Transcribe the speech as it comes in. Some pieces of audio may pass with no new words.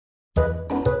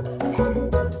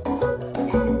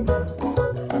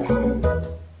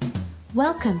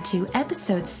Welcome to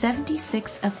episode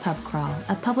 76 of Pub Crawl,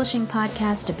 a publishing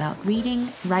podcast about reading,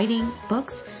 writing,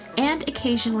 books, and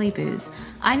occasionally booze.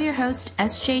 I'm your host,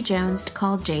 S.J. Jones,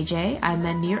 called JJ. I'm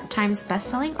a New York Times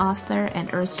bestselling author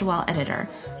and erstwhile editor.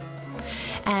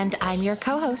 And I'm your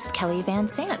co-host, Kelly Van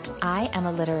Sant. I am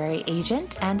a literary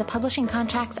agent and a publishing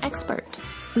contracts expert.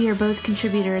 We are both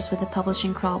contributors with the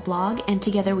Publishing Crawl blog, and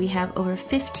together we have over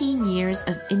 15 years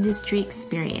of industry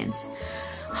experience.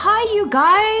 Hi, you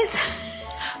guys!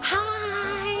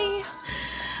 Hi!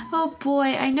 Oh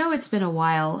boy, I know it's been a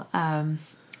while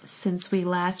since we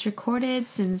last recorded,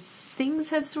 since things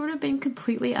have sort of been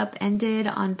completely upended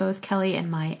on both Kelly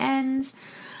and my ends.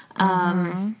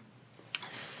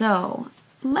 So,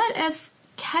 let us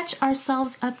catch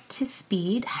ourselves up to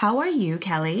speed. How are you,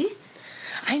 Kelly?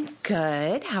 I'm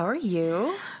good. How are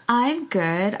you? I'm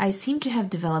good. I seem to have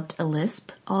developed a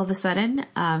lisp all of a sudden.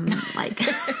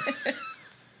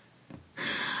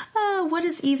 What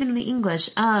is even the English?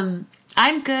 I'm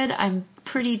good. I'm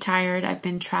pretty tired. I've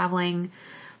been traveling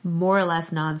more or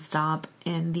less nonstop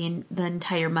in the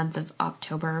entire month of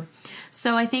October.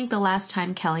 So I think the last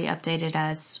time Kelly updated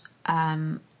us,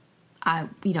 I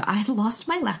had lost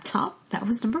my laptop. That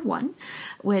was number one,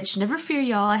 which never fear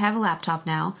y'all. I have a laptop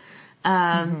now.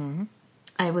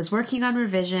 I was working on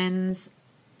revisions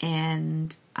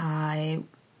and I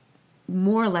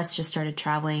more or less just started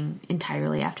traveling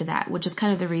entirely after that, which is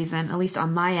kind of the reason, at least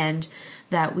on my end,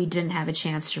 that we didn't have a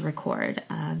chance to record.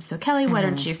 So Kelly, why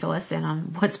don't you fill us in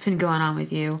on what's been going on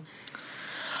with you?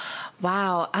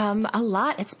 Wow. A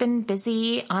lot. It's been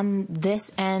busy on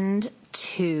this end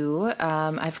too.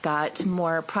 I've got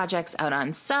more projects out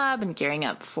on sub and gearing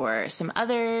up for some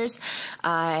others.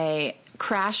 I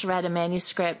crash read a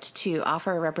manuscript to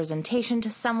offer a representation to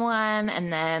someone,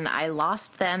 and then I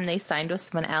lost them. They signed with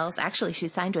someone else. Actually, she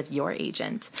signed with your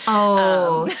agent.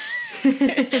 Oh.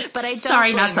 But I don't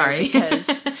sorry, not sorry. because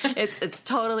it's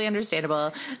totally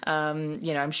understandable.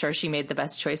 I'm sure she made the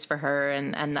best choice for her,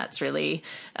 and that's really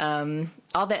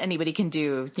all that anybody can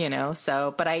do,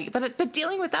 so, but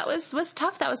dealing with that was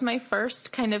tough. That was my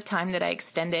first kind of time that I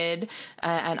extended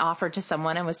an offer to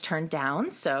someone and was turned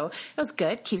down. So it was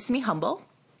good. Keeps me humble.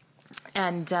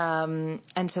 And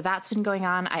so that's been going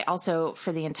on. I also,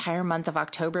 for the entire month of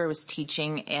October, was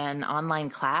teaching an online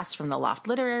class from the Loft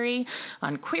Literary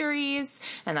on queries.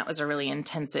 And that was a really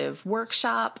intensive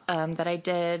workshop, that I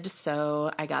did.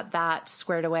 So I got that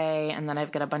squared away. And then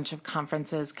I've got a bunch of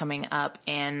conferences coming up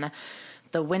in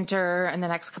the winter and the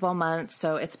next couple of months.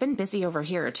 So it's been busy over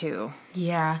here too.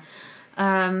 Yeah.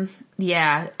 As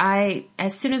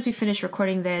soon as we finish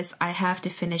recording this, I have to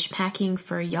finish packing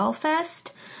for Y'all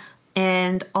Fest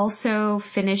and also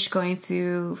finish going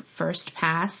through first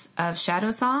pass of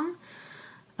Shadow Song,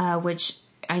 which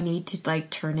I need to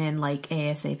turn in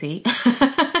ASAP.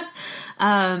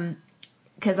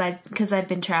 Cause I've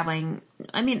been traveling.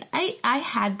 I mean, I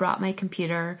had brought my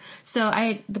computer. So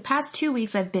the past 2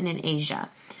 weeks I've been in Asia.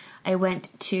 I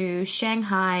went to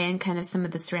Shanghai and kind of some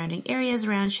of the surrounding areas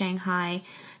around Shanghai.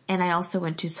 And I also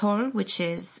went to Seoul, which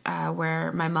is,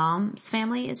 where my mom's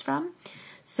family is from.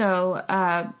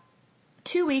 So,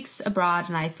 2 weeks abroad,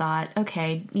 and I thought,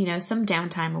 okay, some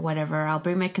downtime or whatever, I'll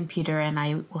bring my computer and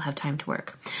I will have time to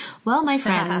work. Well, my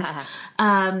friends,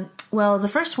 the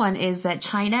first one is that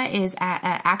China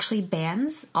actually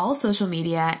bans all social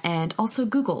media and also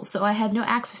Google, so I had no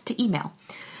access to email.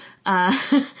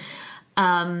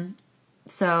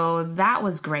 So that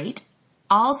was great.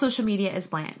 All social media is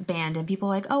banned, and people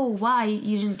are like, oh, why?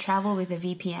 You didn't travel with a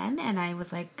VPN? And I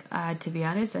was like, to be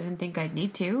honest, I didn't think I'd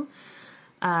need to.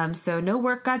 So no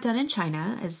work got done in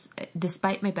China,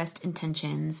 despite my best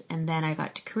intentions. And then I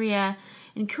got to Korea,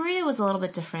 and Korea was a little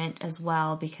bit different as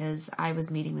well because I was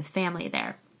meeting with family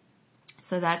there.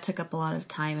 So that took up a lot of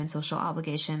time and social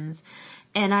obligations.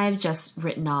 And I've just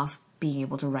written off being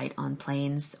able to write on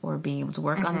planes or being able to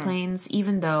work on planes,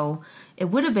 even though it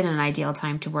would have been an ideal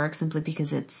time to work simply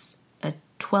because it's a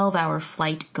 12-hour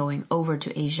flight going over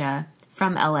to Asia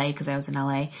from LA, because I was in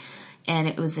LA. And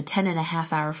it was a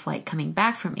 10.5-hour flight coming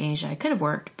back from Asia. I could have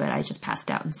worked, but I just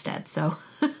passed out instead. So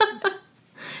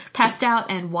passed out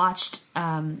and watched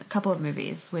a couple of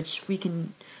movies, which we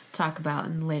can talk about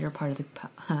in the later part of the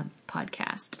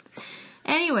podcast.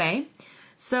 Anyway,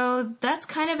 so that's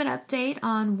kind of an update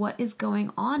on what is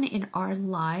going on in our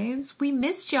lives. We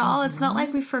missed y'all. It's not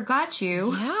like we forgot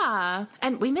you. Yeah.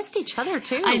 And we missed each other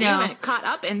too. I know. We haven't caught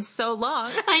up in so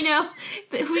long. I know.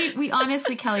 We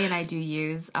honestly, Kelly and I do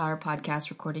use our podcast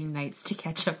recording nights to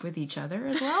catch up with each other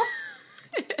as well.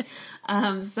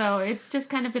 So it's just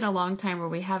kind of been a long time where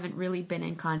we haven't really been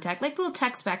in contact. Like, we'll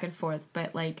text back and forth,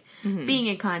 but like being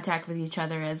in contact with each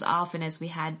other as often as we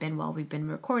had been while we've been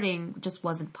recording just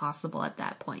wasn't possible at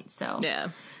that point. So Yeah.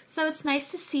 So it's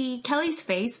nice to see Kelly's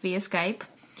face via Skype,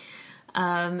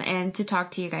 and to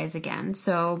talk to you guys again.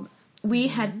 So we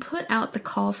had put out the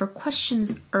call for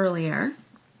questions earlier.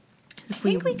 I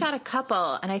think we got a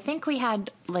couple, and I think we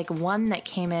had like one that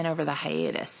came in over the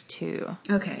hiatus too.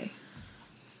 Okay.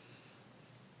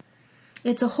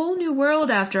 It's a whole new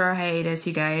world after our hiatus,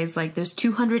 you guys. Like, there's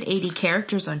 280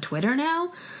 characters on Twitter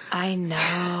now. I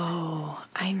know.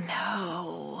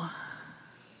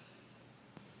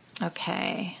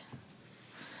 Okay.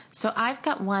 So I've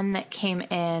got one that came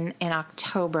in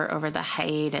October over the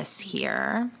hiatus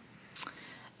here.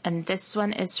 And this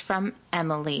one is from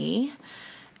Emily.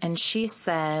 And she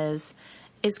says,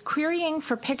 is querying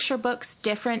for picture books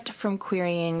different from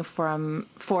querying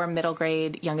for middle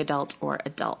grade, young adult, or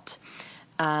adult?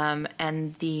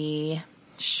 And the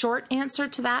short answer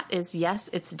to that is yes,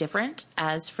 it's different.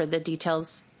 As for the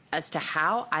details as to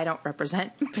how, I don't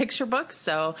represent picture books,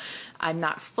 so I'm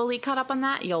not fully caught up on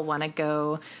that. You'll want to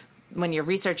go, when you're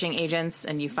researching agents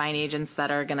and you find agents that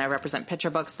are going to represent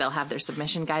picture books, they'll have their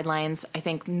submission guidelines. I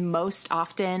think most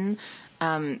often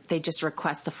they just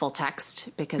request the full text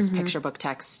because picture book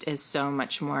text is so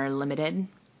much more limited.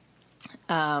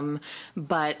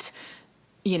 But,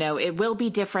 you know, it will be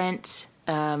different.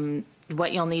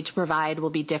 What you'll need to provide will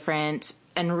be different,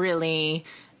 and really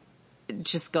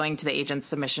just going to the agent's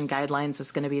submission guidelines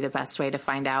is going to be the best way to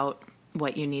find out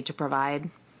what you need to provide.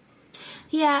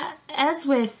 Yeah, as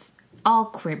with all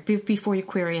before you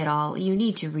query at all, you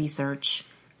need to research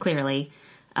clearly,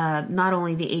 not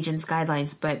only the agent's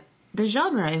guidelines, but the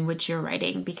genre in which you're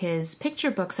writing, because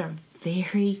picture books are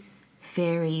very,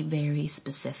 very, very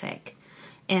specific.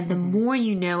 And the more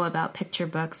you know about picture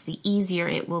books, the easier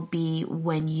it will be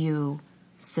when you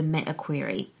submit a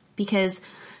query. Because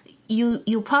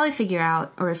you'll probably figure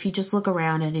out, or if you just look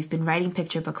around and you've been writing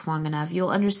picture books long enough, you'll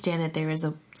understand that there is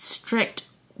a strict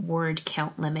word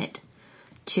count limit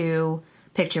to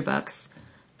picture books.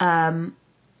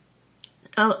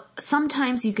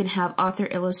 Sometimes you can have author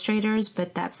illustrators,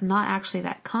 but that's not actually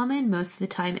that common. Most of the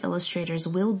time, illustrators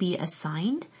will be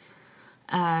assigned.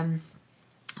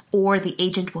 Or the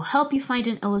agent will help you find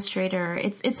an illustrator.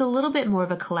 It's a little bit more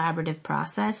of a collaborative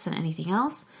process than anything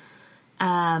else.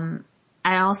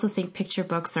 I also think picture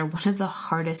books are one of the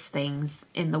hardest things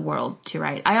in the world to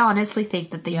write. I honestly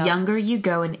think that the younger you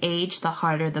go in age, the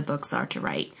harder the books are to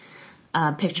write.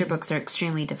 Picture books are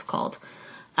extremely difficult.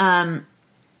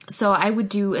 So I would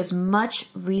do as much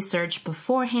research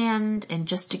beforehand and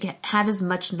just to have as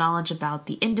much knowledge about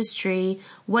the industry,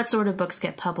 what sort of books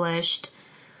get published,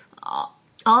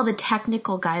 all the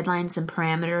technical guidelines and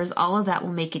parameters. All of that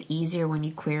will make it easier when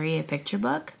you query a picture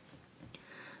book.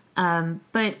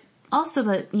 But also,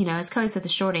 as Kelly said, the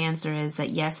short answer is that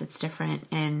yes, it's different,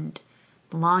 and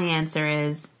the long answer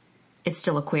is it's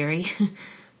still a query.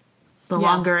 The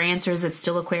longer answer is it's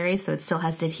still a query, so it still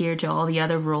has to adhere to all the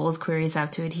other rules queries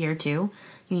have to adhere to. You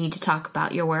need to talk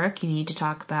about your work. You need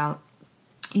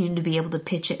to be able to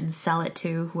pitch it and sell it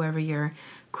to whoever you're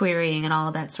querying and all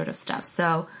of that sort of stuff.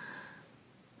 So,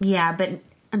 yeah, but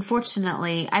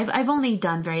unfortunately, I've only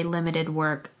done very limited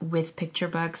work with picture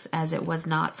books, as it was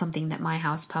not something that my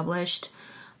house published.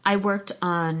 I worked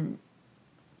on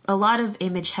a lot of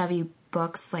image-heavy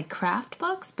books, like craft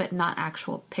books, but not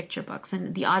actual picture books.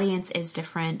 And the audience is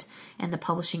different, and the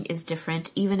publishing is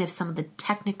different, even if some of the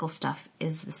technical stuff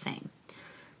is the same.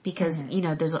 Because,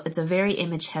 it's a very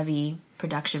image-heavy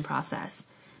production process.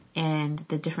 And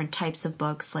the different types of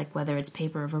books, like whether it's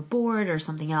paper over board or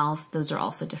something else, those are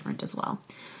also different as well.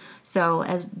 So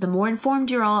as the more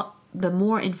informed you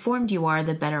are,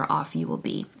 the better off you will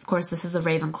be. Of course, this is the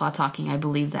Ravenclaw talking. I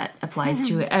believe that applies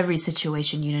to every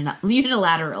situation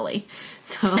unilaterally.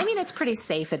 So I mean, it's pretty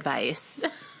safe advice.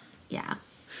 Yeah.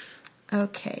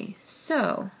 Okay,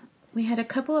 so we had a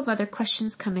couple of other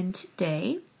questions come in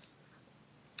today.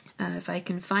 If I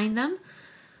can find them,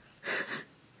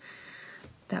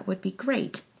 that would be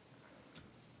great.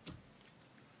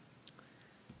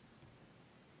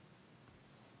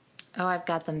 Oh, I've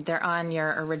got them. They're on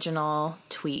your original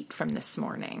tweet from this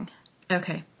morning.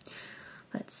 Okay.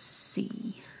 Let's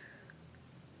see.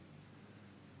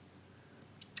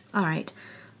 All right.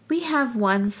 We have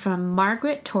one from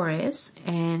Margaret Torres,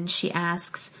 and she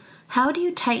asks, how do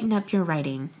you tighten up your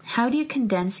writing? How do you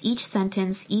condense each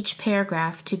sentence, each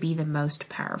paragraph to be the most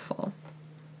powerful?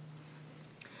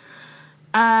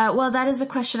 Well, that is a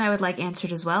question I would like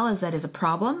answered as well, as that is a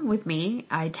problem with me.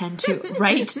 I tend to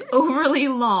write overly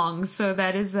long, so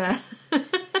that is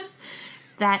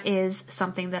that is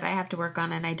something that I have to work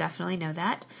on, and I definitely know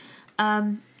that.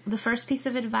 The first piece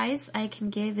of advice I can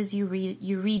give is you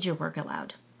read your work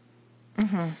aloud.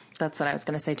 Mm-hmm. That's what I was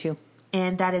going to say too.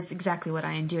 And that is exactly what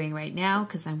I am doing right now,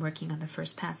 because I'm working on the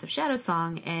first pass of Shadow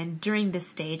Song, and during this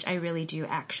stage I really do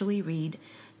actually read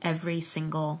every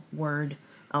single word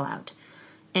aloud.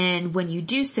 And when you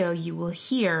do so, you will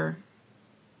hear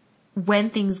when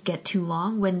things get too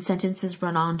long, when sentences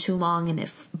run on too long and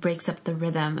it breaks up the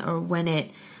rhythm, or when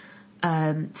it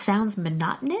sounds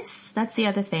monotonous. That's the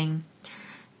other thing.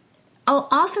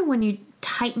 Often when you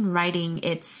tighten writing,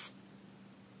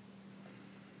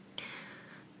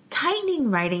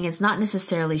 tightening writing is not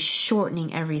necessarily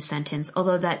shortening every sentence,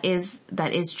 although that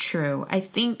is true. I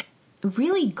think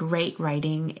really great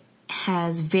writing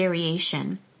has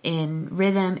variation in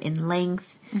rhythm, in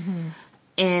length,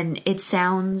 and it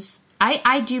sounds...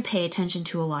 I do pay attention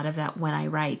to a lot of that when I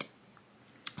write.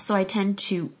 So I tend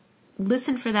to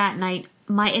listen for that, and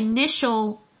my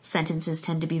initial sentences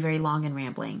tend to be very long and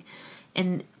rambling.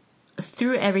 And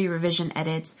through every revision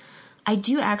edits, I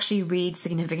do actually read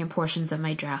significant portions of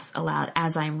my drafts aloud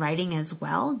as I'm writing as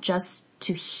well, just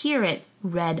to hear it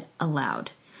read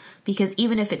aloud. Because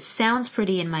even if it sounds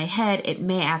pretty in my head, it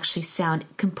may actually sound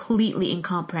completely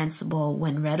incomprehensible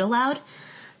when read aloud.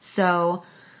 So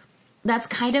that's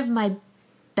kind of my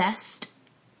best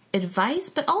advice,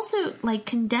 but also like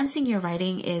condensing your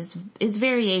writing is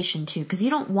variation too, because you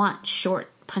don't want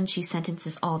short, punchy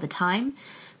sentences all the time,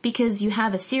 because you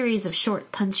have a series of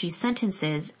short, punchy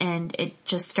sentences and it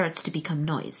just starts to become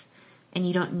noise and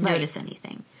you don't notice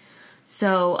anything.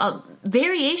 So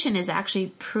variation is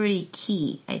actually pretty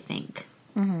key, I think.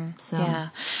 Mm-hmm. So yeah,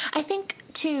 I think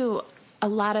too, a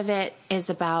lot of it is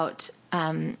about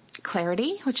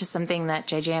clarity, which is something that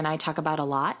JJ and I talk about a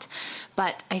lot.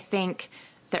 But I think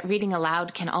that reading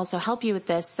aloud can also help you with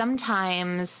this.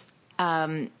 Sometimes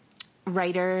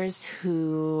writers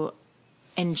who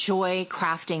enjoy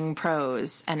crafting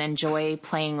prose and enjoy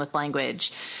playing with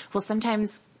language will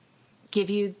sometimes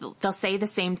they'll say the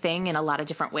same thing in a lot of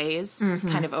different ways,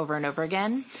 kind of over and over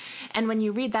again. And when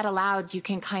you read that aloud, you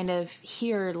can kind of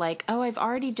hear like, oh, I've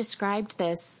already described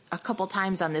this a couple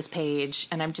times on this page,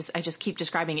 and I just keep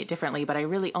describing it differently, but I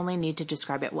really only need to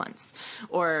describe it once.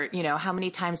 Or, how many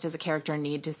times does a character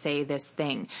need to say this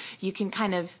thing? You can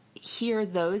kind of hear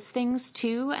those things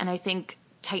too. And I think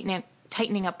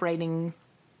tightening up writing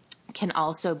can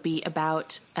also be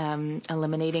about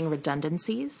eliminating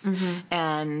redundancies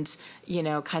and,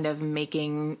 kind of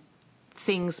making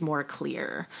things more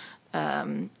clear.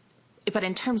 But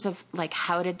in terms of like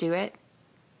how to do it,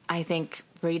 I think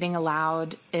reading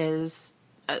aloud is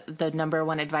the number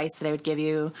one advice that I would give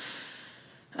you.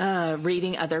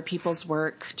 Reading other people's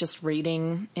work, just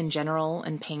reading in general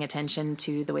and paying attention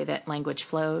to the way that language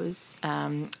flows.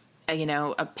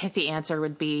 A pithy answer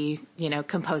would be,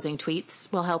 composing tweets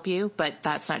will help you, but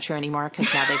that's not true anymore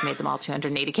because now they've made them all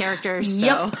 280 characters. So.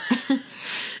 Yep.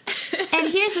 And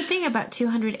here's the thing about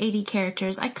 280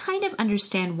 characters. I kind of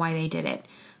understand why they did it.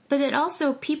 But it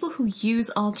also, people who use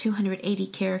all 280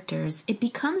 characters, it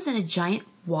becomes in a giant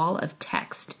wall of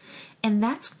text. And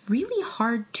that's really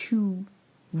hard to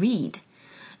read.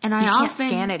 And you can't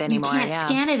scan it anymore. You can't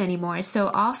scan it anymore. So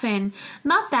often,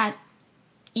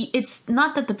 it's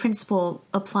not that the principle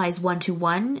applies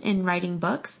one-to-one in writing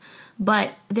books,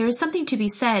 but there is something to be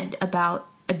said about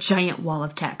a giant wall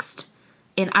of text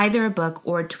in either a book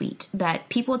or a tweet that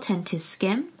people tend to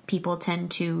skim, people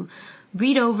tend to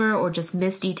read over or just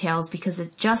miss details because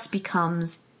it just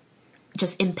becomes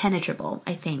just impenetrable,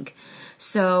 I think.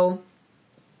 So,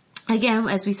 again,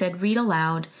 as we said, read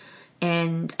aloud.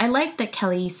 And I like that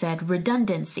Kelly said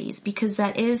redundancies, because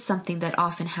that is something that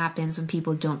often happens when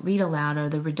people don't read aloud, or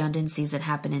the redundancies that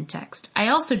happen in text. I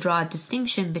also draw a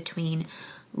distinction between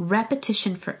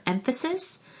repetition for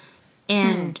emphasis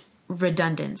and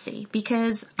redundancy,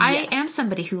 because I am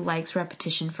somebody who likes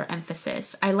repetition for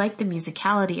emphasis. I like the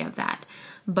musicality of that.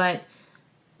 But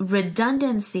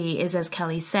redundancy is, as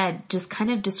Kelly said, just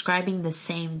kind of describing the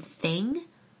same thing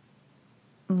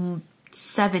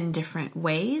 7 different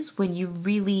ways when you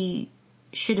really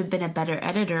should have been a better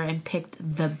editor and picked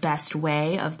the best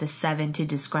way of the 7 to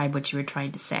describe what you were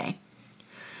trying to say.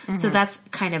 So that's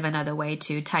kind of another way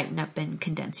to tighten up and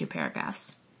condense your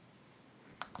paragraphs.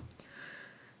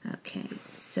 Okay,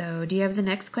 so do you have the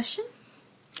next question?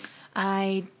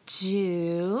 I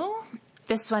do.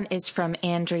 This one is from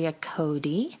Andrea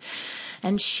Cody,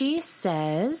 and she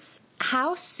says,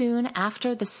 how soon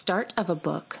after the start of a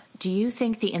book do you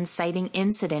think the inciting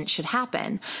incident should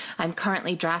happen? I'm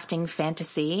currently drafting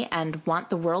fantasy and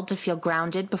want the world to feel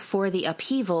grounded before the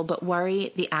upheaval, but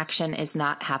worry the action is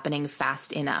not happening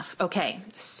fast enough. Okay,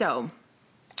 so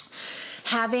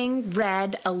having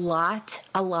read a lot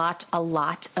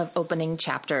of opening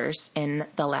chapters in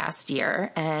the last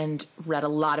year and read a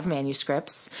lot of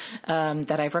manuscripts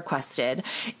that I've requested,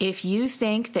 if you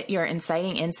think that your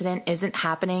inciting incident isn't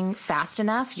happening fast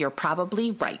enough, you're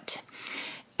probably right.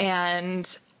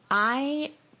 And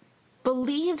I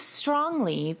believe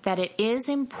strongly that it is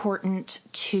important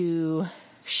to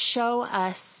show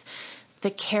us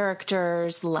the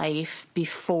character's life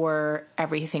before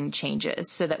everything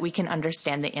changes so that we can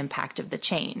understand the impact of the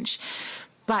change.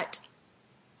 But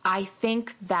I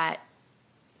think that,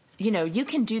 you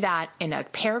can do that in a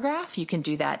paragraph, you can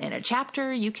do that in a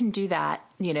chapter, you can do that,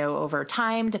 over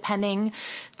time, depending.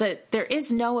 There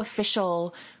is no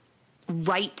official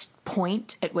right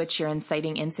point at which your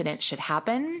inciting incident should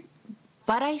happen.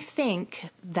 But I think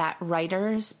that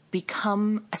writers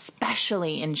become,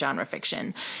 especially in genre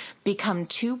fiction, become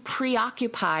too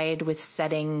preoccupied with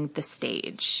setting the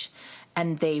stage.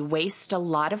 And they waste a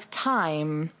lot of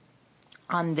time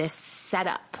on this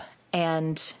setup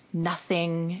and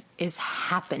nothing is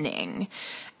happening.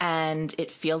 And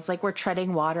it feels like we're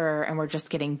treading water and we're just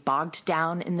getting bogged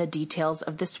down in the details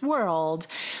of this world,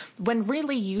 when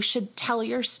really you should tell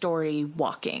your story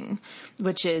walking,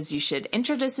 which is you should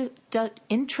introduce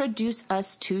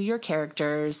us to your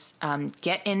characters,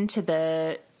 get into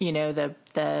their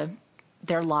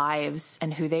lives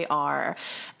and who they are,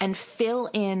 and fill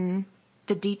in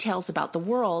the details about the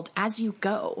world as you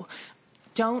go.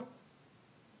 Don't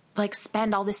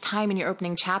spend all this time in your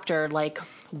opening chapter,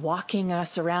 walking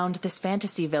us around this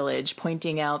fantasy village,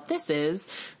 pointing out this is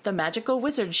the magical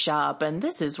wizard shop and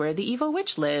this is where the evil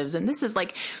witch lives. And this is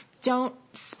don't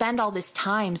spend all this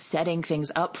time setting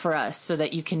things up for us so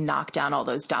that you can knock down all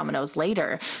those dominoes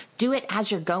later. Do it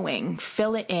as you're going.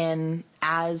 Fill it in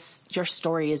as your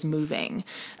story is moving.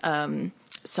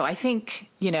 So I think,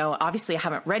 obviously I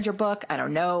haven't read your book. I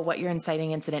don't know what your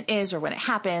inciting incident is or when it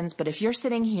happens. But if you're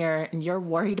sitting here and you're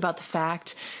worried about the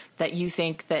fact that you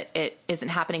think that it isn't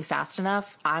happening fast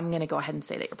enough, I'm going to go ahead and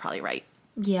say that you're probably right.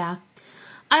 Yeah.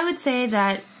 I would say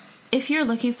that if you're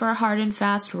looking for a hard and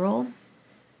fast rule,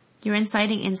 your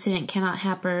inciting incident cannot.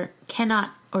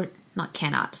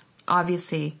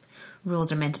 Obviously,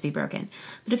 rules are meant to be broken.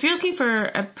 But if you're looking for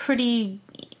a pretty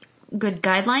good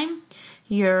guideline,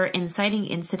 your inciting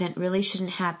incident really shouldn't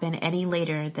happen any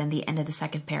later than the end of the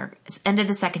second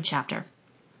chapter.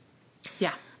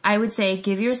 Yeah. I would say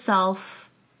give yourself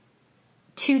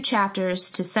 2 chapters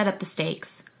to set up the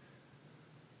stakes,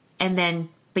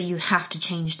 but you have to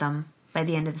change them by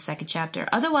the end of the second chapter.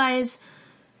 Otherwise,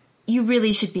 you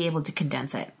really should be able to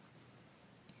condense it.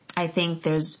 I think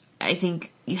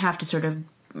you have to sort of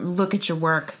look at your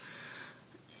work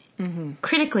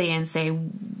critically and say,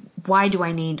 why do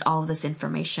I need all of this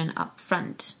information up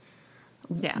front?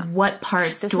 Yeah. What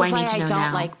parts do I need to know now? This is why I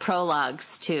don't like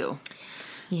prologues too.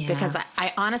 Yeah. Because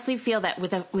I honestly feel that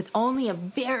with only a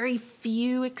very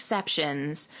few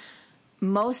exceptions,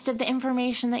 most of the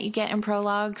information that you get in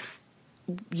prologues,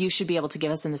 you should be able to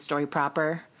give us in the story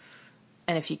proper.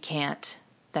 And if you can't,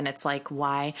 then it's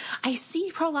why? I see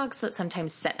prologues that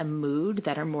sometimes set a mood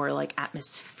that are more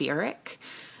atmospheric.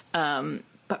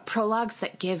 But prologues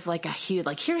that give a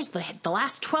huge, here's the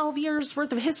last 12 years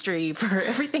worth of history for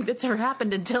everything that's ever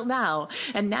happened until now.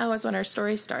 And now is when our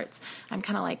story starts. I'm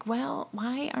kind of well,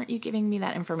 why aren't you giving me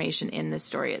that information in the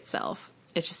story itself?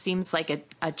 It just seems like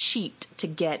a cheat to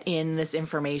get in this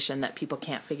information that people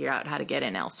can't figure out how to get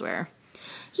in elsewhere.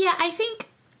 Yeah, I think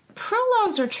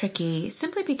prologues are tricky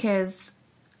simply because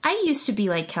I used to be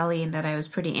like Kelly in that I was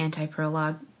pretty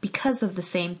anti-prologue because of the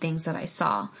same things that I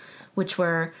saw, which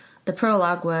were the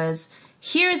prologue was,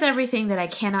 here's everything that I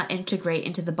cannot integrate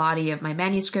into the body of my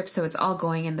manuscript, so it's all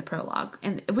going in the prologue.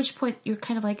 And at which point you're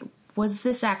kind of was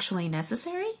this actually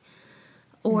necessary?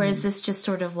 Or is this just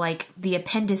sort of the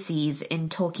appendices in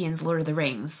Tolkien's Lord of the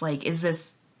Rings? Is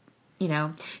this,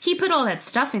 he put all that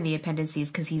stuff in the appendices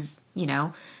because he's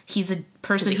a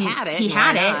person who had it. He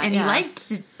liked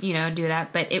to, do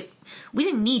that. But we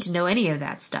didn't need to know any of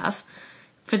that stuff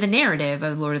for the narrative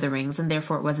of Lord of the Rings, and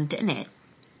therefore it wasn't in it.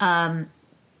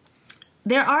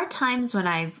 There are times when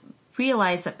I've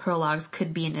realized that prologues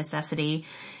could be a necessity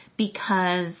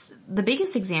because the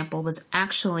biggest example was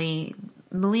actually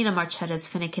Melina Marchetta's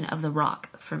Finnegan of the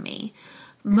Rock for me.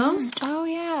 Most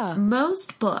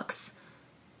books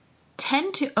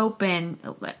tend to open,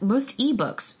 most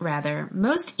ebooks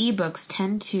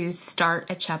tend to start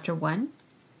at chapter 1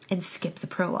 and skip the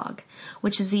prologue,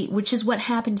 which is what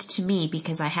happened to me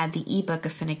because I had the ebook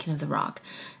of Finnegan of the Rock,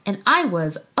 and I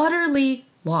was utterly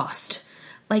lost,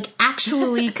 like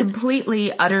actually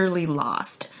completely utterly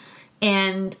lost.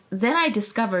 And then I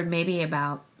discovered maybe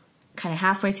about kind of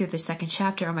halfway through the second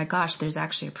chapter, oh my gosh, there's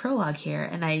actually a prologue here,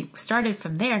 and I started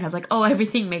from there, and I was like, oh,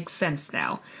 everything makes sense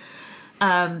now.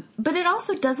 But it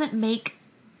also doesn't make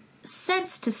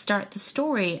sense to start the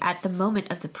story at the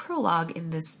moment of the prologue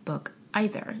in this book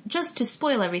either. Just to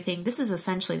spoil everything, this is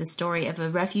essentially the story of a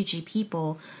refugee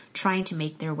people trying to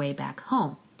make their way back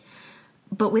home.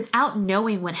 But without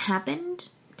knowing what happened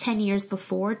 10 years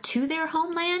before to their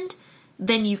homeland,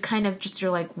 then you kind of just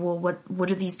are like, well, what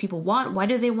do these people want? Why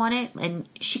do they want it? And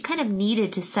she kind of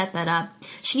needed to set that up.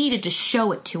 She needed to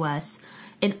show it to us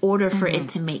in order for it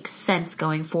to make sense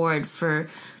going forward,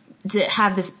 to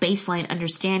have this baseline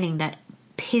understanding that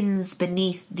pins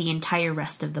beneath the entire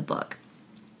rest of the book.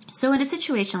 So in a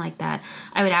situation like that,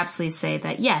 I would absolutely say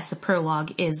that yes, a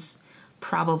prologue is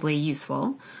probably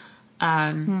useful.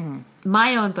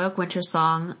 My own book, Winter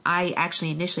Song, I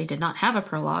actually initially did not have a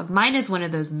prologue. Mine is one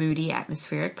of those moody,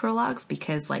 atmospheric prologues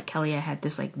because, like Kelly, I had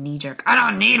this like knee-jerk, I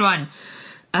don't need one!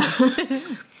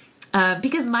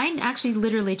 Because mine actually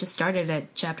literally just started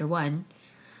at chapter 1.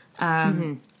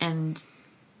 And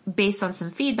based on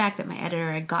some feedback that my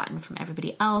editor had gotten from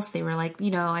everybody else, they were like,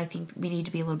 I think we need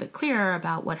to be a little bit clearer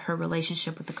about what her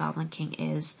relationship with the Goblin King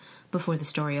is before the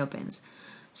story opens.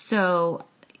 So,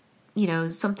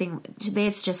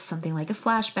 it's just something like a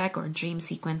flashback or a dream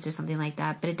sequence or something like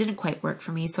that, but it didn't quite work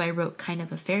for me, so I wrote kind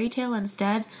of a fairy tale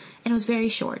instead, and it was very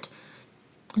short.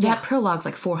 That prologue's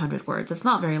like 400 words. It's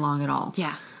not very long at all.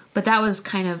 Yeah. But that was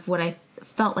kind of what I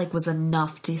felt like was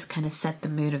enough to kind of set the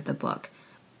mood of the book.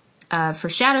 For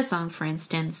Shadow Song, for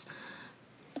instance,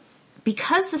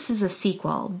 because this is a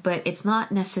sequel, but it's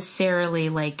not necessarily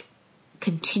like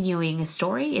continuing a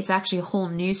story, it's actually a whole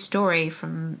new story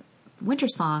from Winter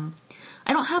Song.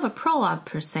 I don't have a prologue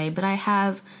per se, but I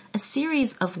have a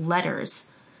series of letters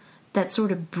that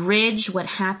sort of bridge what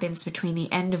happens between the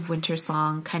end of Winter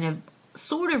Song, kind of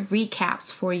sort of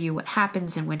recaps for you what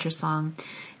happens in Winter Song,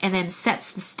 and then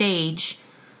sets the stage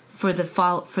for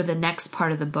the next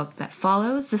part of the book that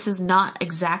follows. This is not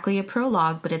exactly a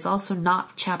prologue, but it's also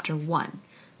not chapter 1.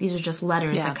 These are just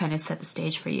letters that kind of set the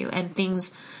stage for you. And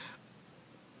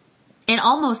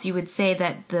almost you would say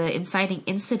that the inciting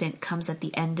incident comes at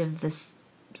the end of this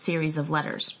series of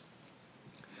letters.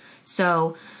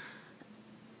 So,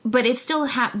 but it still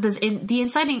the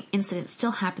inciting incident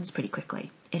still happens pretty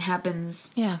quickly. It happens,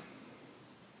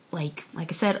 like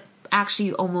I said,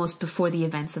 actually almost before the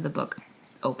events of the book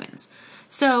opens.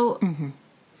 So,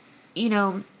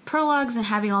 prologues and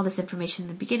having all this information in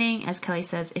the beginning, as Kelly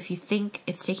says, if you think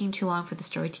it's taking too long for the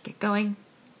story to get going,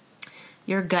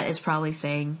 your gut is probably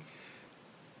telling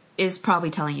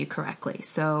you correctly.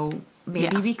 So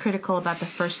maybe be critical about the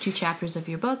first 2 chapters of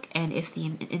your book, and if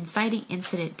the inciting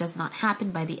incident does not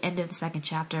happen by the end of the second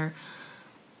chapter,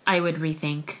 I would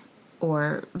rethink,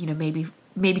 or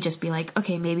maybe just be like,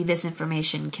 okay, maybe this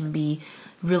information can be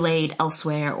relayed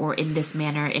elsewhere or in this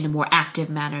manner, in a more active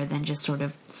manner than just sort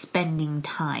of spending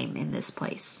time in this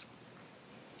place.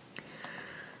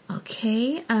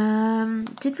 Okay,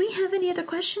 did we have any other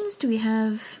questions? Do we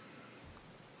have...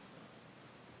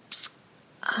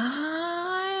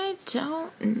 I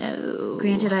don't know.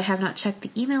 Granted, I have not checked the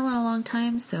email in a long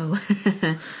time, so...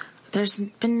 There's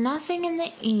been nothing in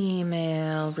the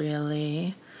email,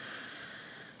 really.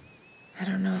 I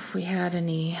don't know if we had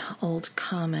any old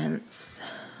comments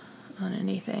on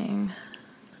anything.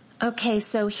 Okay,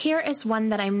 so here is one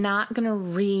that I'm not going to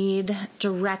read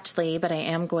directly, but I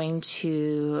am going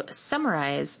to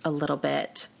summarize a little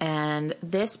bit. And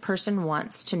this person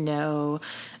wants to know,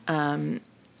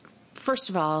 first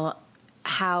of all,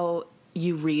 how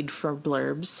you read for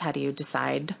blurbs. How do you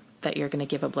decide that you're going to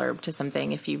give a blurb to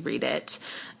something if you read it?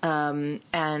 And,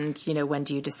 when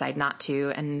do you decide not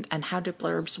to? And how do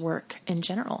blurbs work in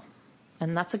general?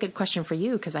 And that's a good question for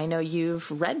you, because I know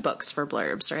you've read books for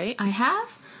blurbs, right? I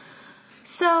have.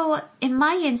 So in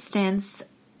my instance,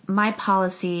 my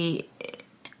policy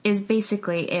is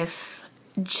basically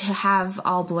to have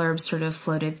all blurbs sort of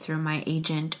floated through my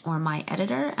agent or my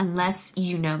editor, unless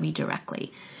you know me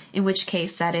directly. In which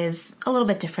case that is a little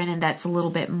bit different, and that's a little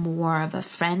bit more of a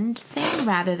friend thing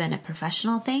rather than a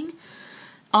professional thing.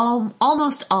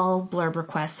 Almost all blurb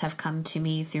requests have come to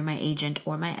me through my agent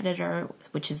or my editor,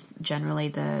 which is generally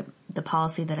the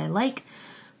policy that I like,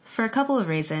 for a couple of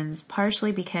reasons.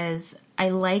 Partially because I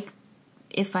like,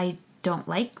 if I don't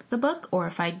like the book or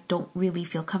if I don't really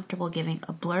feel comfortable giving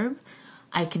a blurb,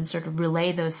 I can sort of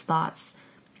relay those thoughts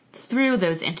through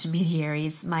those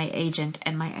intermediaries, my agent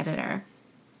and my editor.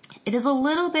 It is a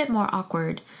little bit more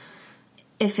awkward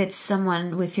if it's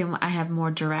someone with whom I have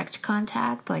more direct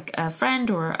contact, like a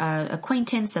friend or an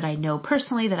acquaintance that I know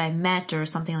personally, that I've met or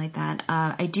something like that.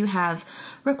 I do have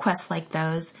requests like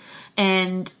those.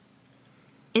 And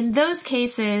in those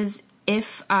cases,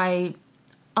 a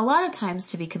lot of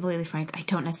times, to be completely frank, I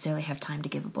don't necessarily have time to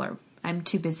give a blurb. I'm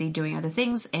too busy doing other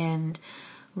things, and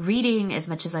reading, as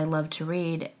much as I love to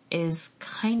read, is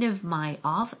kind of my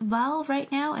off valve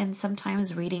right now. And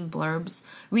sometimes reading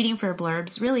for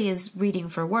blurbs really is reading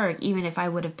for work, even if I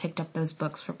would have picked up those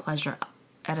books for pleasure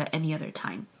at any other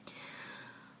time.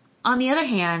 On the other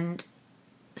hand,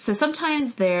 so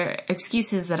sometimes there are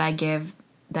excuses that I give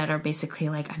that are basically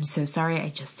like, I'm so sorry, I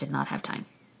just did not have time.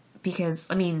 Because,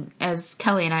 I mean, as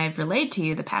Kelly and I have relayed to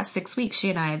you, the past 6 weeks, she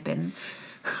and I have been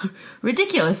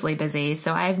ridiculously busy,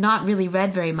 so I have not really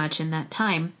read very much in that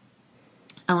time,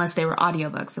 unless they were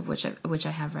audiobooks, of which I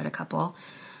have read a couple.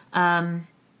 And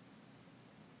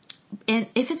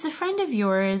if it's a friend of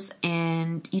yours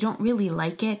and you don't really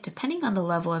like it, depending on the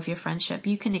level of your friendship,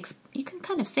 you can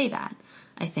kind of say that,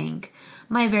 I think.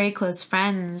 My very close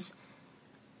friends,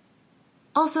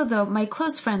 also though, my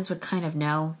close friends would kind of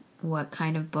know what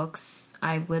kind of books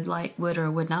I would or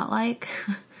would not like,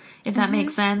 if that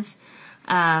makes sense.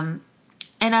 And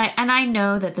I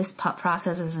know that this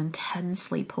process is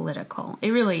intensely political. It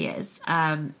really is.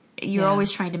 You're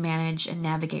always trying to manage and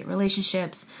navigate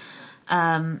relationships.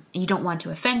 You don't want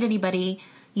to offend anybody.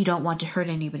 You don't want to hurt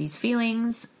anybody's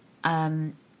feelings.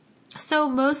 So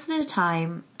most of the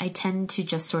time, I tend to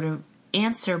just sort of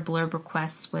answer blurb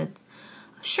requests with,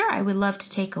 sure, I would love to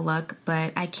take a look,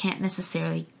 but I can't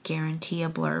necessarily guarantee a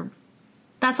blurb.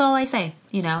 That's all I say,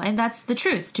 and that's the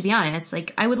truth, to be honest.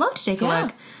 Like, I would love to take a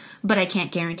look, but I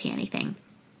can't guarantee anything.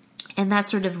 And that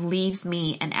sort of leaves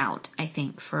me an out, I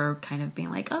think, for kind of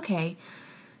being like, okay,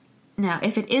 now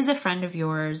if it is a friend of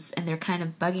yours and they're kind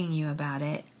of bugging you about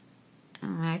it,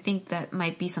 I think that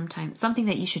might be something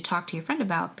that you should talk to your friend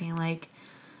about, being like,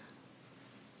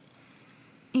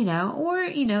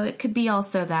 it could be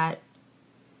also that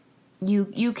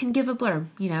you can give a blurb,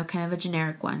 kind of a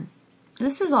generic one.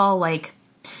 This is all like,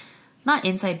 not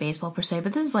inside baseball per se,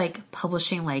 but this is like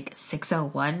publishing like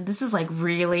 601. This is like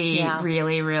really,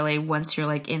 really, really, once you're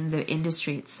like in the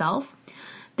industry itself,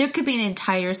 there could be an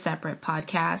entire separate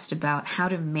podcast about how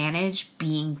to manage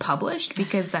being published,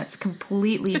 because that's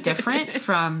completely different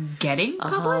from getting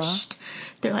published.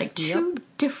 They're like two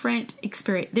different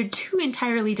experience. They're two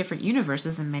entirely different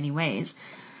universes in many ways.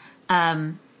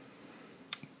 But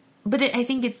I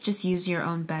think it's just use your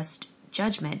own best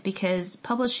judgment, because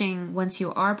publishing, once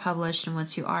you are published and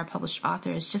once you are a published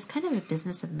author, is just kind of a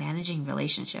business of managing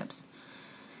relationships.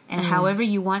 And however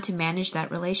you want to manage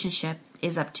that relationship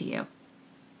is up to you.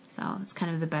 So it's kind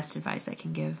of the best advice I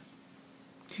can give.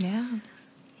 Yeah.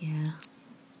 Yeah.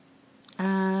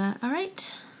 All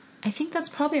right. I think that's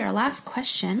probably our last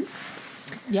question.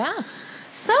 Yeah.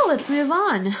 So let's move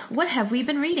on. What have we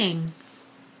been reading?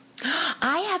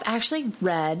 I have actually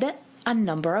read a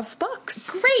number of books.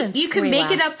 Great. You can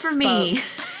make it up for me.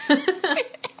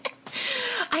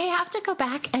 I have to go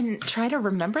back and try to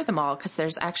remember them all, because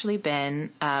there's actually been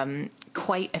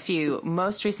quite a few.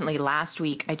 Most recently, last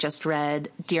week, I just read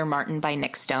Dear Martin by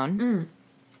Nick Stone,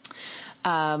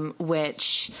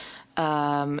 which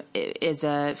is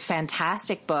a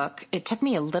fantastic book. It took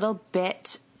me a little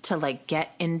bit to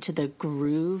get into the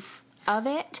groove of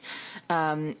it.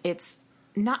 It's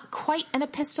not quite an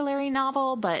epistolary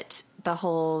novel, but the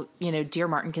whole, Dear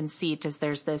Martin conceit is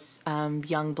there's this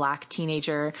young black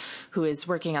teenager who is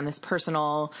working on this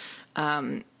personal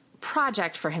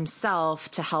project for himself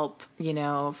to help,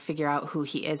 figure out who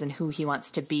he is and who he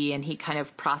wants to be. And he kind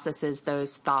of processes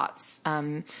those thoughts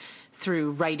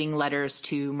through writing letters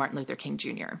to Martin Luther King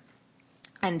Jr.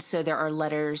 And so there are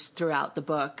letters throughout the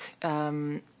book.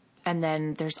 And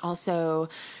then there's also,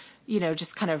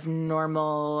 just kind of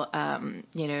normal,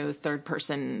 third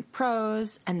person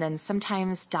prose. And then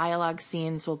sometimes dialogue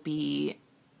scenes will be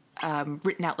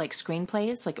written out like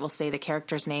screenplays. Like it will say the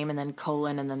character's name and then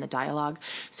colon and then the dialogue.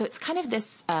 So it's kind of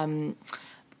this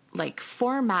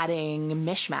formatting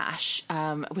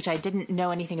mishmash, which I didn't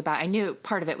know anything about. I knew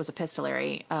part of it was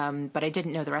epistolary, but I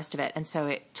didn't know the rest of it. And so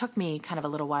it took me kind of a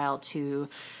little while to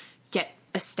get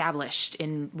established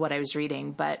in what I was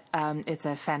reading, but it's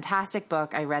a fantastic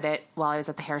book. I read it while I was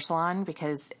at the hair salon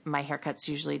because my haircuts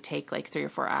usually take 3 or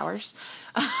 4 hours.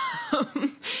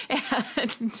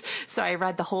 And so I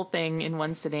read the whole thing in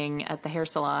one sitting at the hair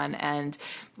salon and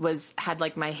had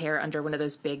my hair under one of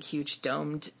those big, huge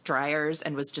domed dryers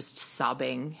and was just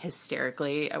sobbing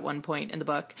hysterically at one point in the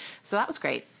book. So that was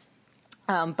great.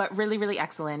 But really, really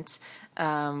excellent,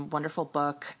 wonderful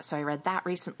book. So I read that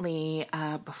recently.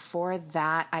 Before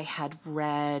that, I had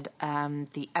read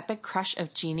The Epic Crush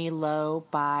of Jeannie Lo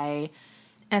by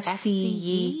F.C.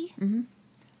 Yee,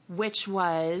 which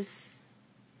was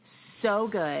so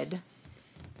good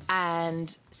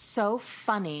and so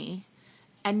funny.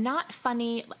 And not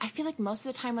funny. I feel like most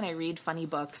of the time when I read funny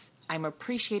books, I'm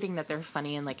appreciating that they're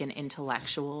funny in like an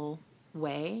intellectual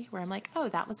way, where I'm like, oh,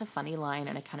 that was a funny line,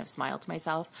 and I kind of smile to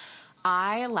myself.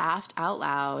 I laughed out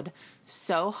loud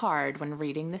so hard when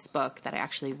reading this book that I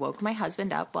actually woke my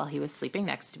husband up while he was sleeping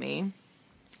next to me.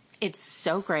 It's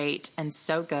so great and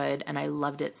so good, and I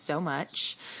loved it so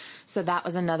much. So that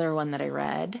was another one that I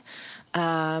read.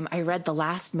 I read The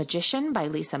Last Magician by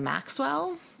Lisa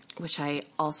Maxwell, which I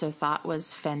also thought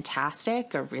was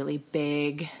fantastic, a really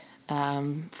big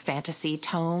fantasy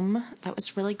tome that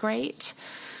was really great.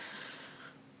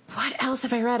 What else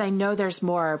have I read? I know there's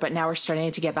more, but now we're starting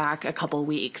to get back a couple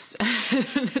weeks.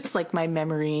 It's like my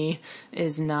memory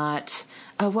is not...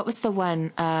 Oh, what was the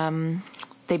one?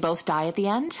 They Both Die at the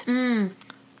End?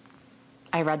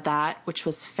 I read that, which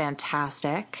was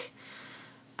fantastic.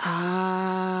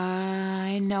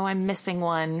 I know I'm missing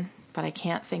one, but I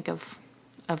can't think of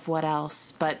what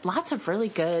else. But lots of really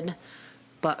good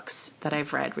books that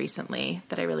I've read recently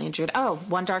that I really enjoyed. Oh,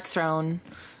 One Dark Throne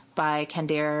by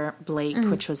Candair Blake,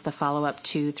 which was the follow-up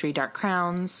to Three Dark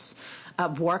Crowns.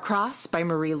 Warcross by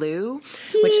Marie Lu,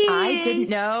 which I didn't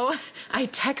know. I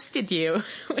texted you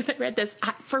when I read this.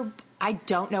 I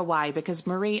don't know why, because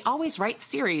Marie always writes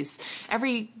series.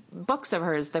 Every books of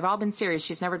hers, they've all been series.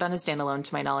 She's never done a standalone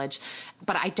to my knowledge.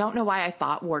 But I don't know why I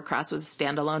thought Warcross was a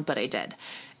standalone, but I did.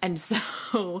 And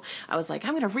so I was like,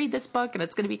 I'm going to read this book and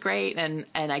it's going to be great. And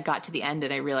I got to the end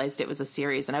and I realized it was a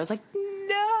series. And I was like,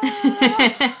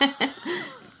 I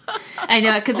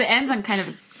know, because it ends on kind of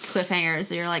a cliffhanger,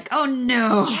 so you're like, oh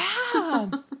no. Yeah.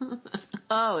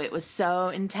 Oh, it was so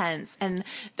intense. And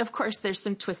of course, there's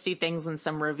some twisty things and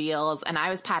some reveals. And I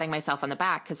was patting myself on the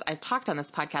back because I've talked on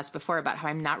this podcast before about how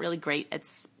I'm not really great at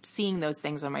seeing those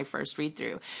things on my first read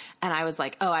through. And I was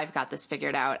like, oh, I've got this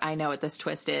figured out. I know what this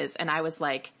twist is. And I was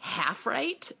like half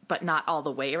right, but not all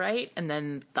the way right. And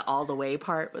then the all the way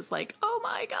part was like, oh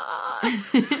my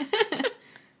God.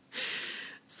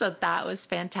 So that was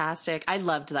fantastic. I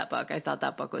loved that book. I thought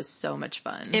that book was so much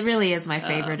fun. It really is my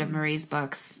favorite of Marie's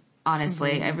books.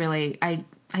 Honestly, I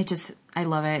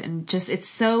love it. And just, it's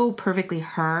so perfectly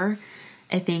her,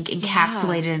 I think,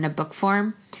 encapsulated in a book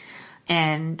form.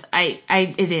 And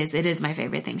it is my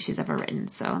favorite thing she's ever written.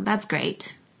 So that's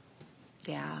great.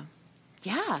 Yeah.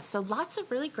 Yeah. So lots of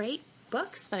really great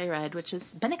books that I read, which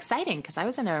has been exciting because I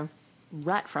was in a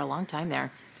rut for a long time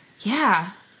there.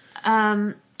 Yeah.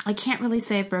 I can't really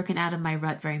say I've broken out of my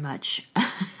rut very much.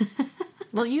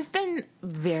 Well, you've been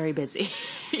very busy.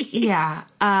 Yeah.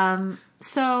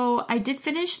 So I did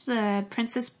finish the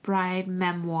Princess Bride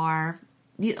memoir.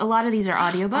 A lot of these are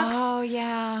audiobooks. Oh,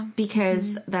 yeah.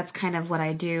 Because that's kind of what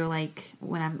I do. Like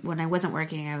when I wasn't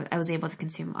working, I was able to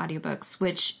consume audiobooks,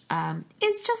 which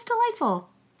is just delightful.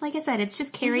 Like I said, it's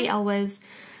just Carrie Elwes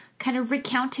kind of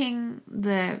recounting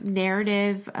the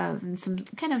narrative of some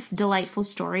kind of delightful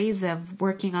stories of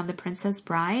working on The Princess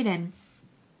Bride. And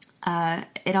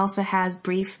it also has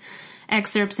brief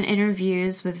excerpts and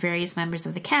interviews with various members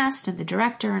of the cast and the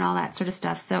director and all that sort of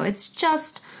stuff. So it's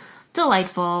just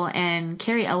delightful. And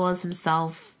Carrie Elwes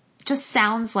himself just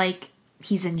sounds like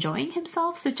he's enjoying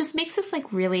himself. So it just makes this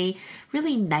like really,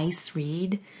 really nice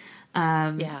read.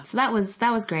 So that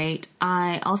was great.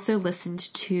 I also listened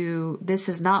to This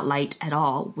Is Not Light at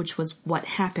All, which was What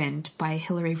Happened by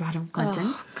Hillary Rodham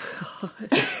Clinton. Oh,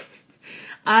 God.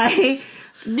 I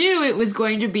knew it was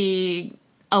going to be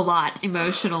a lot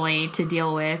emotionally to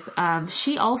deal with.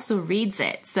 She also reads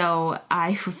it. So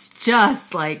I was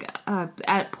just like,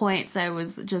 at points I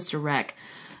was just a wreck.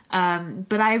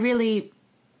 But I really,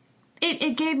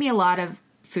 it gave me a lot of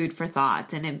food for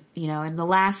thought. And and the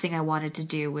last thing I wanted to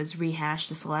do was rehash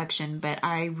the selection, but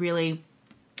it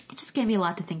just gave me a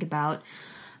lot to think about.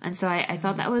 And so I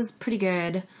thought that was pretty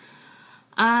good.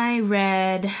 I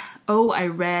read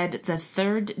the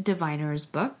third Diviner's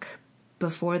book,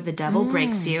 Before the Devil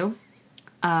Breaks You,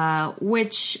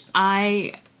 which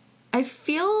I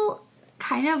feel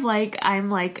kind of like I'm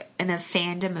like in a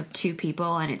fandom of two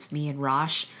people, and it's me and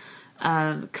Rosh,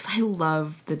 because I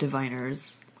love the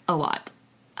Diviners a lot.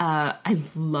 I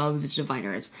love the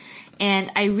Diviners,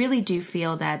 and I really do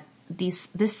feel that this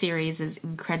series is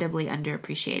incredibly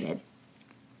underappreciated.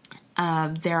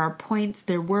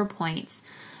 There were points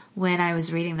when I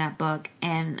was reading that book,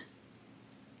 and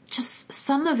just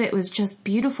some of it was just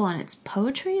beautiful in its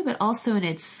poetry, but also in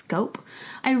its scope.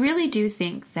 I really do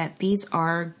think that these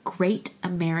are great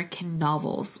American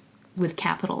novels with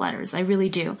capital letters. I really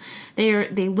do.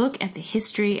 They look at the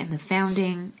history and the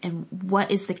founding and what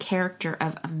is the character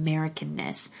of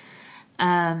Americanness.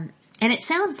 And it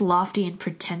sounds lofty and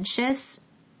pretentious,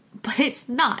 but it's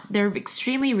not. They're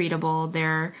extremely readable.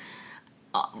 They're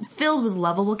filled with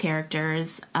lovable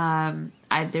characters.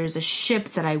 There's a ship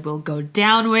that I will go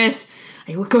down with.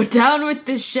 I will go down with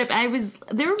this ship. I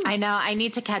know. I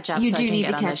need to catch up. You do need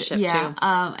to catch up. Yeah. Too.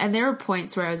 And there were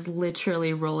points where I was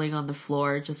literally rolling on the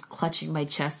floor, just clutching my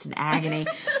chest in agony.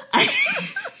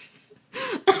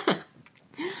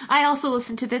 I also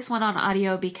listened to this one on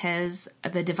audio because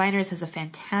The Diviners has a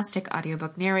fantastic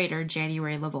audiobook narrator,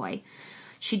 January Lavoie.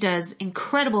 She does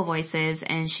incredible voices,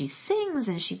 and she sings,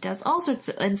 and she does all sorts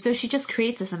of, and so she just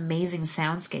creates this amazing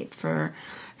soundscape for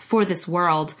this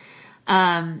world.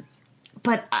 And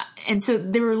so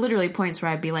there were literally points where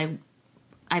I'd be like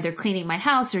either cleaning my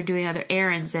house or doing other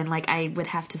errands, and like I would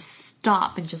have to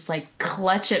stop and just like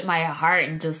clutch at my heart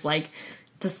and just like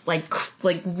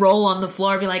roll on the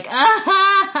floor and be like,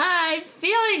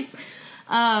 feelings.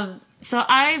 So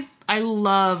I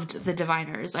loved The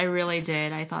Diviners. I really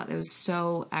did. I thought it was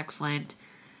so excellent.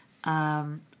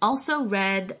 Also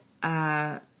read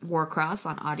Warcross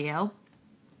on audio.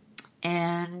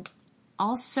 And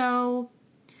also,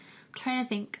 I'm trying to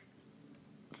think.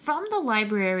 From the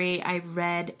library, I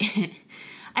read...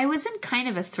 I was in kind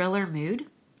of a thriller mood.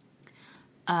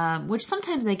 Which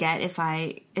sometimes I get if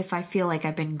I feel like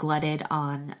I've been glutted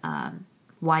on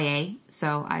YA.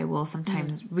 So I will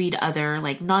sometimes read other,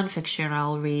 like nonfiction, or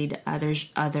I'll read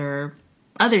other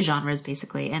genres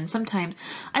basically. And sometimes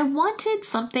I wanted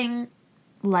something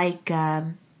like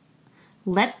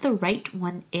Let the Right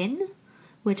One In,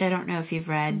 which I don't know if you've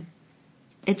read.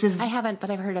 I haven't, but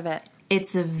I've heard of it.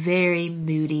 It's a very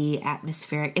moody,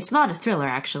 atmospheric. It's not a thriller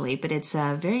actually, but it's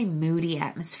a very moody,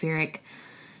 atmospheric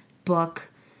book.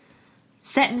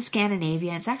 Set in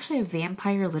Scandinavia. It's actually a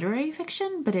vampire literary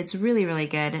fiction, but it's really, really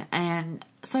good. And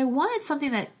so I wanted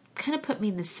something that kind of put me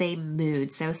in the same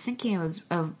mood. So I was thinking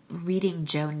of reading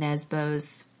Joe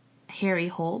Nesbo's Harry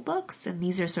Hole books, and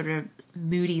these are sort of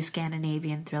moody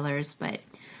Scandinavian thrillers, but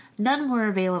none were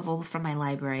available from my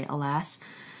library, alas.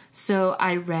 So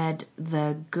I read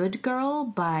The Good Girl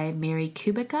by Mary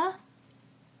Kubica,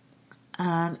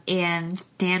 and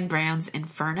Dan Brown's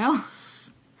Inferno.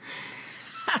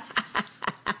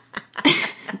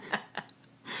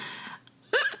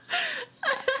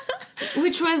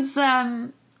 Which was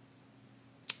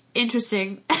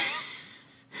interesting.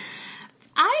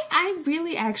 I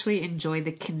really actually enjoy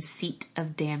the conceit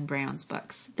of Dan Brown's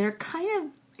books. They're kind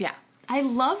of... Yeah. I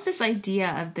love this idea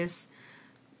of this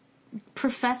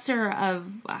professor of...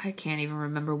 I can't even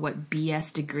remember what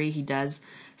BS degree he does.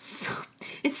 So,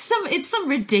 it's some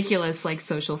ridiculous like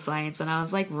social science, and I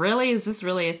was like, really? Is this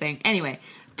really a thing? Anyway...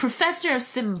 Professor of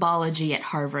Symbology at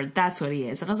Harvard. That's what he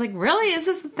is. And I was like, really? Is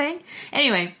this the thing?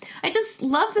 Anyway, I just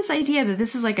love this idea that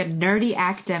this is like a nerdy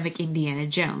academic Indiana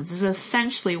Jones. This is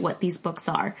essentially what these books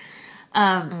are.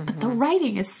 But the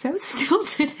writing is so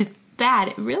stilted and bad.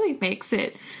 It really makes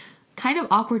it kind of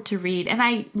awkward to read. And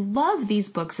I love these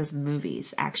books as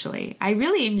movies, actually. I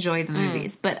really enjoy the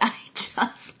movies, but I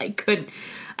couldn't.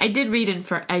 I did read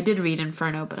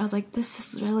Inferno, but I was like,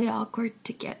 this is really awkward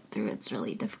to get through. It's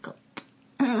really difficult.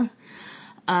 And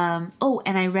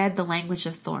I read The Language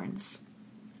of Thorns.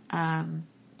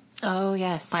 Oh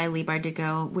yes, by Leigh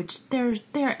Bardugo, which they're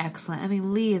excellent. I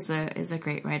mean, Leigh is a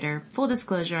great writer. Full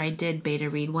disclosure, I did beta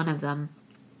read one of them,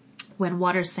 When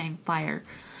Water Sang Fire,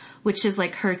 which is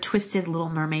like her twisted Little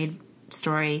Mermaid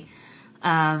story,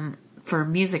 for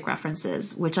music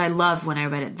references, which I loved when I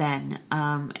read it then.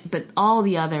 But all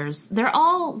the others, they're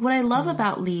all, what I love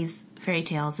about Leigh's fairy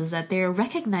tales is that they're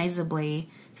recognizably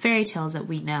fairy tales that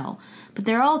we know, but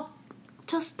they're all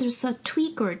just, there's a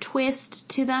tweak or a twist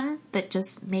to them that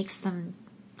just makes them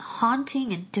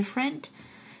haunting and different.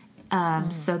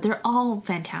 So they're all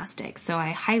fantastic. So I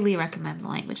highly recommend The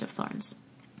Language of Thorns.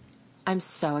 I'm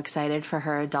so excited for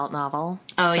her adult novel.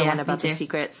 Oh, the yeah, one about me the too.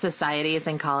 secret societies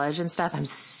in college and stuff. I'm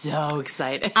so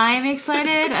excited. I'm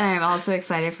excited, and I'm also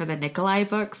excited for the Nikolai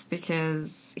books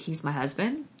because he's my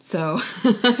husband. So,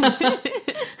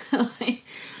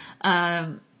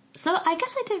 so I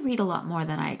guess I did read a lot more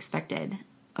than I expected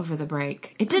over the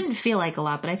break. It didn't feel like a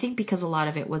lot, but I think because a lot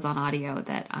of it was on audio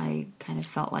that I kind of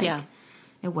felt like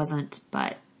it wasn't.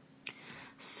 But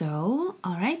so,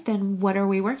 all right, then what are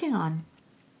we working on?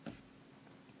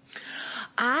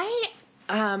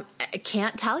 I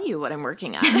can't tell you what I'm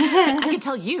working on. I can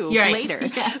tell you later,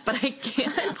 but I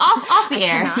can't. Off the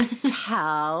air. I cannot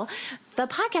tell the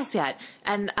podcast yet.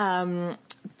 And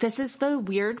this is the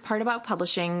weird part about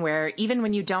publishing, where even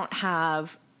when you don't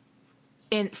have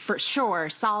for sure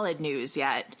solid news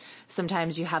yet,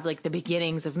 sometimes you have like the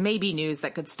beginnings of maybe news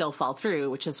that could still fall through,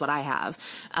 which is what I have.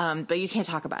 But you can't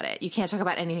talk about it. You can't talk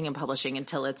about anything in publishing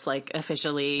until it's like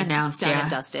officially announced, done and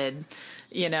dusted,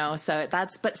 you know? So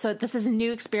so this is a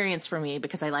new experience for me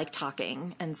because I like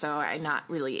talking. And so I'm not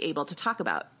really able to talk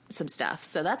about some stuff.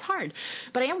 So that's hard,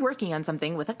 but I am working on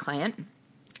something with a client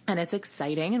and it's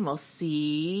exciting, and we'll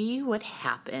see what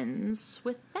happens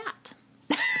with that.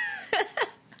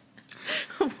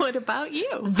 What about you?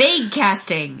 Vague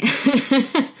casting.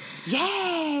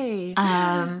 Yay!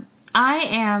 I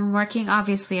am working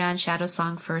obviously on Shadow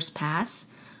Song First Pass,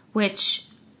 which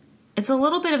it's a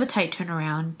little bit of a tight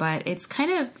turnaround, but it's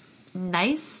kind of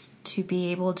nice to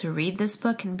be able to read this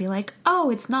book and be like, oh,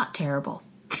 it's not terrible.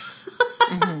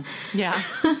 Mm-hmm. Yeah.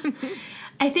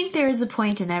 I think there is a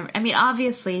point in every, I mean,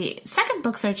 obviously, second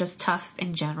books are just tough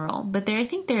in general, but I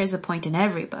think there is a point in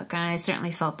every book, and I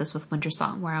certainly felt this with Winter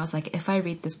Song, where I was like, if I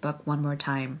read this book one more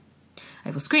time, I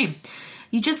will scream.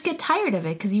 You just get tired of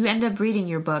it, because you end up reading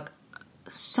your book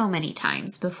so many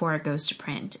times before it goes to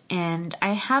print, and I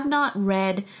have not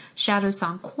read Shadow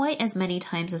Song quite as many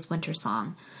times as Winter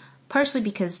Song, partially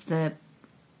because the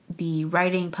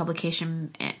writing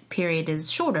publication period is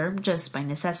shorter, just by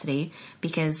necessity,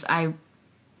 because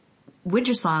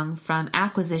Winter Song from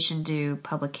acquisition to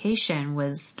publication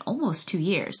was almost 2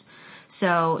 years.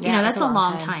 So, you know, that's a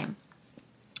long time.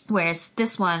 Whereas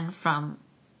this one from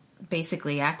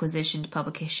basically acquisition to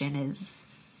publication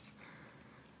is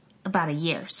about a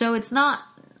year. So it's not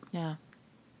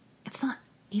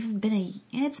even been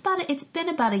it's been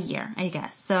about a year, I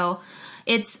guess. So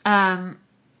it's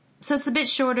a bit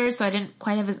shorter, so I didn't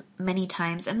quite have as many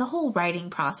times. And the whole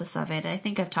writing process of it, I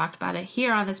think I've talked about it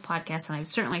here on this podcast, and I've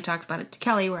certainly talked about it to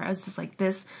Kelly, where I was just like,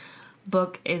 this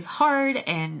book is hard,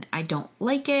 and I don't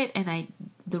like it, and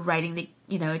the writing,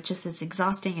 it's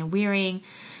exhausting and wearying.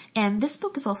 And this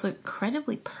book is also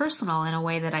incredibly personal in a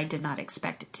way that I did not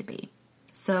expect it to be.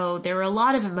 So there were a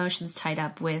lot of emotions tied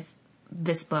up with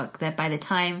this book that by the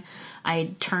time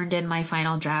I turned in my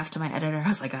final draft to my editor, I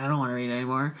was like, I don't want to read it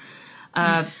anymore.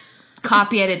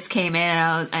 Copy edits came in,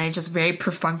 and I just very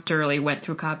perfunctorily went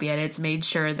through copy edits, made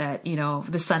sure that,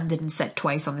 the sun didn't set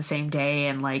twice on the same day,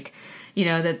 and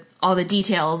that all the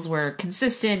details were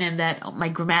consistent, and that my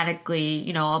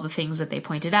grammatically, all the things that they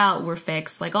pointed out were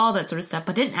fixed, all that sort of stuff,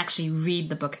 but didn't actually read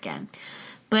the book again.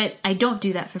 But I don't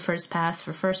do that for First Pass.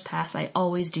 For First Pass, I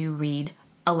always do read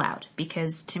aloud,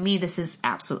 because to me this is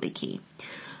absolutely key.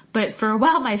 But for a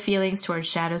while, my feelings towards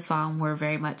Shadow Song were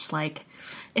very much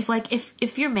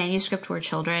if your manuscript were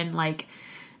children,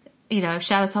 if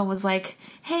Shadow Song was like,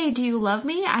 hey, do you love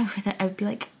me? I would be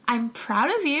like, I'm proud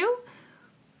of you.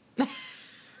 But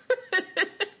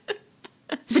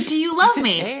do you love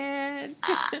me?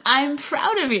 I'm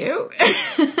proud of you.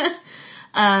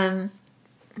 And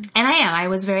I am. I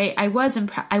was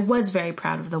very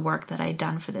proud of the work that I'd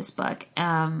done for this book.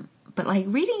 But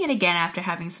reading it again after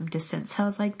having some distance, I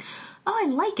was like, oh, I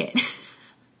like it.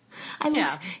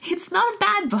 It's not a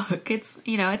bad book. It's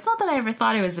not that I ever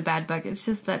thought it was a bad book. It's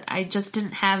just that I just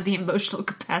didn't have the emotional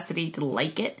capacity to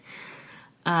like it.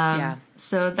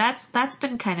 So that's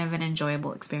been kind of an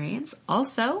enjoyable experience.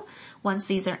 Also, once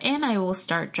these are in, I will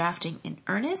start drafting in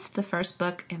earnest the first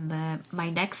book in my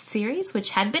next series,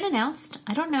 which had been announced.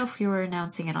 I don't know if we were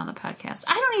announcing it on the podcast.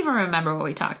 I don't even remember what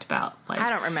we talked about. I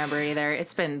don't remember either.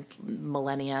 It's been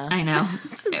millennia. I know.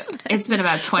 It's been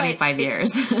about 25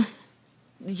 years.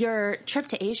 Your trip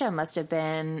to Asia must have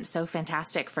been so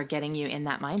fantastic for getting you in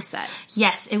that mindset.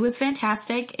 Yes, it was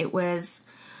fantastic. It was...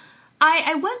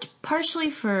 I went partially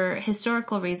for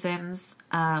historical reasons.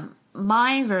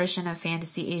 My version of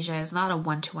Fantasy Asia is not a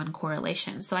one-to-one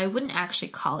correlation, so I wouldn't actually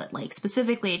call it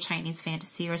specifically a Chinese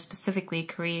fantasy or specifically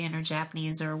Korean or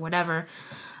Japanese or whatever.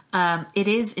 It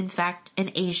is, in fact,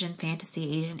 an Asian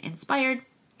fantasy, Asian inspired,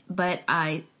 but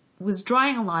I was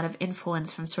drawing a lot of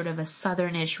influence from sort of a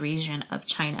southernish region of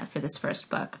China for this first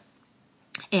book.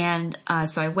 And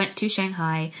so I went to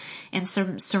Shanghai and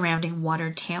some surrounding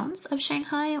water towns of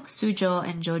Shanghai, Suzhou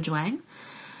and Zhouzhuang.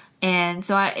 And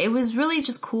so it was really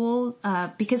just cool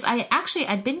because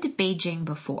I'd been to Beijing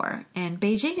before, and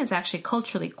Beijing is actually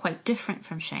culturally quite different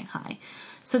from Shanghai.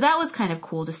 So that was kind of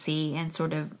cool to see and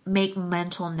sort of make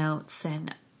mental notes.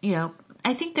 And,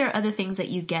 I think there are other things that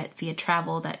you get via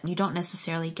travel that you don't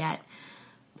necessarily get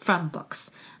from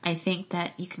books. I think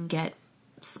that you can get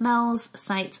smells,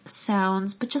 sights,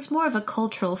 sounds, but just more of a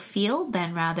cultural feel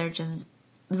than rather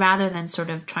than sort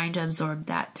of trying to absorb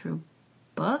that through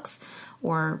books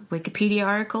or Wikipedia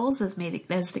articles, as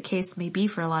the case may be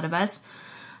for a lot of us.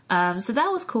 So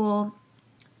that was cool.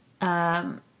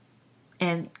 And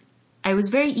I was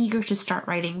very eager to start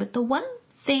writing, but the one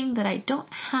thing that I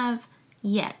don't have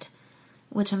yet,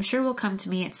 which I'm sure will come to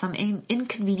me at some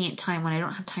inconvenient time when I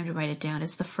don't have time to write it down,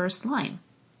 is the first line.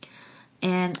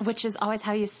 And which is always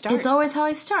how you start. It's always how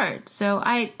I start. So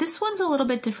this one's a little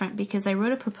bit different because I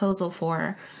wrote a proposal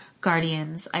for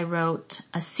Guardians. I wrote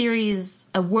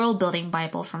a world building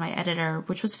Bible for my editor,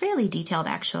 which was fairly detailed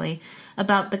actually,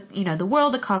 about the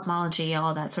world, the cosmology,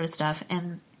 all that sort of stuff.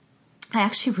 And I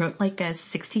actually wrote like a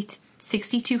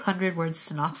 6,200 word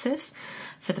synopsis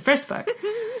for the first book.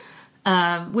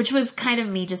 Which was kind of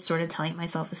me just sort of telling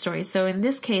myself the story. So in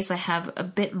this case, I have a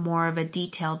bit more of a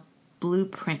detailed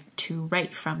blueprint to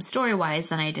write from story-wise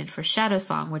than I did for Shadow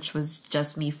Song, which was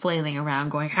just me flailing around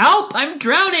going, "Help! I'm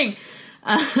drowning!"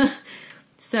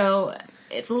 So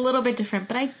it's a little bit different,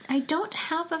 but I don't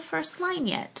have a first line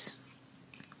yet.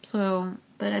 So,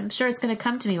 but I'm sure it's going to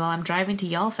come to me while I'm driving to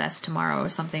YALLFest tomorrow or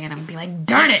something, and I'm going to be like,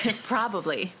 "Darn it!"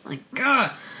 Probably. Like,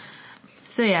 ugh.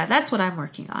 So yeah, that's what I'm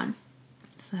working on.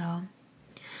 So,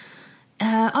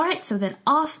 all right. So then,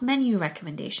 off-menu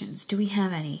recommendations. Do we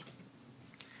have any?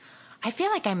 I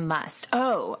feel like I must.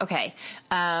 Oh, okay.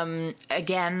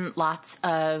 Again, lots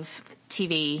of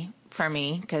TV for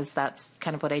me because that's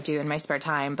kind of what I do in my spare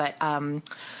time. But I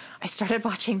started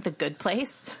watching The Good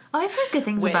Place. Oh, I've heard good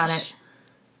things about it.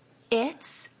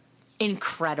 It's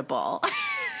incredible.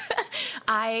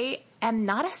 I am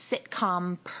not a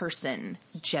sitcom person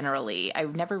generally.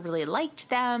 I've never really liked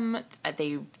them.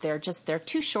 They're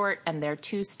too short and they're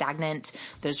too stagnant.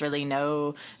 There's really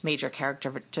no major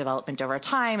character development over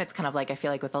time. It's kind of like, I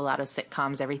feel like with a lot of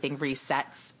sitcoms, everything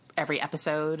resets every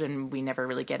episode and we never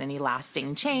really get any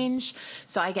lasting change.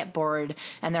 So I get bored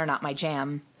and they're not my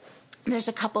jam. There's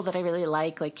a couple that I really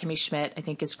like Kimmy Schmidt, I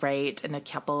think is great, and a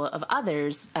couple of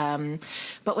others.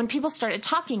 But when people started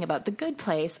talking about The Good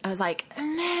Place, I was like,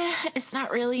 nah, it's not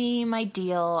really my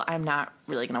deal. I'm not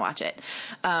really going to watch it.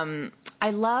 I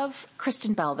love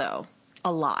Kristen Bell, though,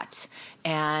 a lot.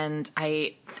 And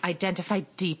I identify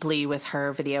deeply with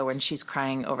her video when she's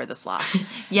crying over the sloth.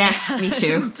 Yes, me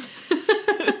too.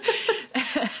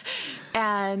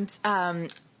 And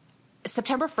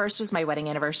September 1st was my wedding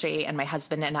anniversary, and my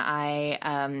husband and I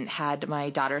had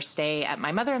my daughter stay at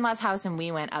my mother-in-law's house, and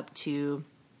we went up to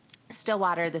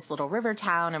Stillwater, this little river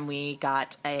town, and we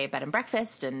got a bed and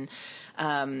breakfast, and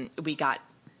we got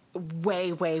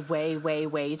way, way, way, way,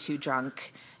 way too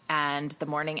drunk. And the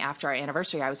morning after our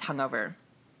anniversary, I was hungover.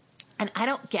 And I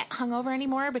don't get hungover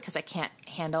anymore because I can't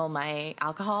handle my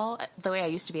alcohol the way I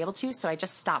used to be able to, so I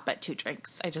just stop at 2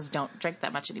 drinks. I just don't drink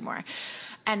that much anymore.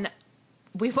 And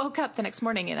we woke up the next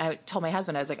morning and I told my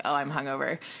husband, I was like, "Oh, I'm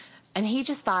hungover." And he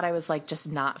just thought I was just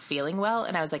not feeling well.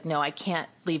 And I was like, "No, I can't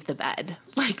leave the bed.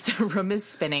 The room is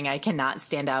spinning. I cannot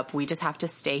stand up. We just have to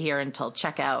stay here until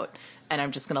checkout. And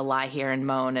I'm just going to lie here and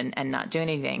moan and not do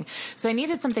anything." So I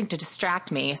needed something to distract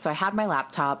me. So I had my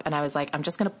laptop and I was like, I'm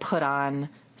just going to put on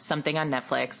something on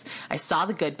Netflix. I saw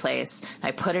The Good Place.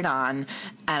 I put it on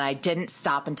and I didn't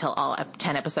stop until all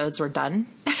 10 episodes were done.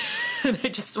 And I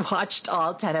just watched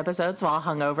all 10 episodes while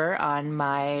hungover on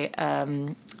my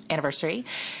anniversary.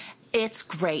 It's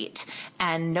great.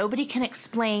 And nobody can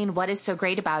explain what is so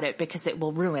great about it because it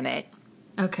will ruin it.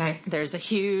 Okay. There's a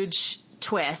huge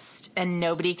twist and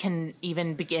nobody can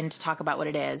even begin to talk about what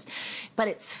it is. But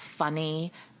it's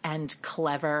funny and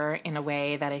clever in a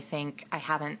way that I think I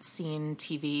haven't seen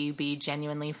TV be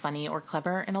genuinely funny or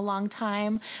clever in a long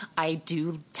time. I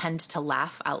do tend to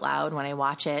laugh out loud when I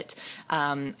watch it.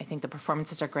 I think the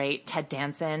performances are great. Ted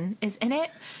Danson is in it,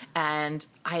 and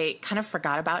I kind of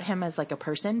forgot about him as a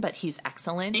person, but he's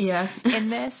excellent in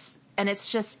this. And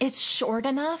it's short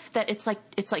enough that it's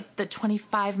like the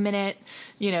 25-minute,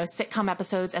 sitcom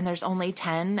episodes, and there's only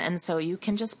 10. And so you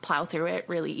can just plow through it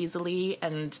really easily.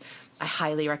 And I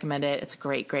highly recommend it. It's a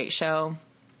great, great show.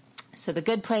 So The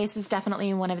Good Place is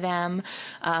definitely one of them.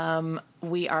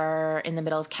 We are in the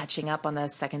middle of catching up on the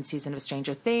 2nd season of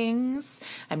Stranger Things.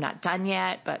 I'm not done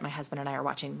yet, but my husband and I are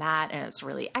watching that, and it's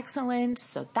really excellent.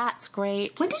 So that's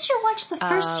great. When did you watch the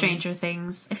first Stranger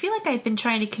Things? I feel like I'd been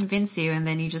trying to convince you, and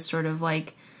then you just sort of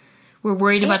were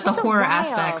worried about the horror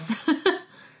aspects.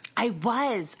 I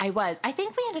was. I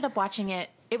think we ended up watching it.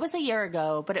 It was a year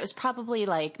ago, but it was probably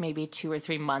maybe 2 or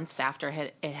 3 months after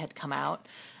it had come out.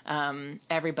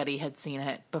 Everybody had seen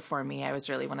it before me. I was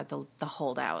really one of the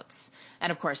holdouts. And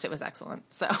of course it was excellent.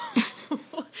 So,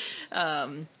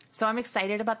 So I'm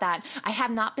excited about that. I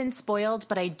have not been spoiled,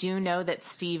 but I do know that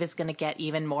Steve is going to get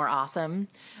even more awesome,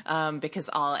 because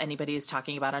all anybody is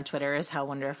talking about on Twitter is how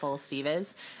wonderful Steve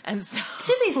is. And so,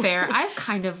 to be fair, I've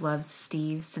kind of loved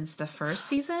Steve since the first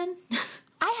season.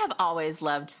 I have always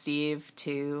loved Steve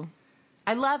too.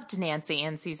 I loved Nancy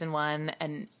in season 1,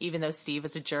 and even though Steve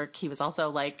was a jerk, he was also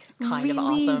like kind of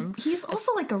awesome. He's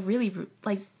also like a really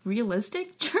like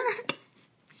realistic jerk.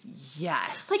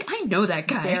 Yes. Like, I know that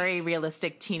guy. Very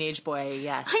realistic teenage boy,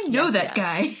 yes. I know that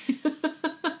guy.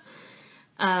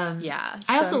 Yeah.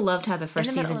 I also loved how the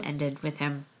first season ended with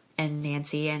him and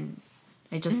Nancy, and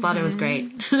I just thought it was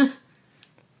great.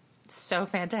 So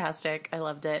fantastic. I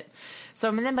loved it. So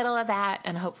I'm in the middle of that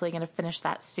and hopefully going to finish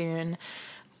that soon.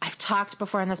 I've talked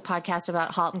before on this podcast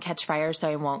about Halt and Catch Fire, so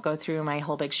I won't go through my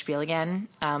whole big spiel again.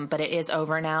 But it is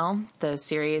over now. The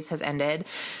series has ended.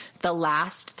 The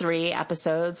last 3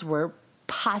 episodes were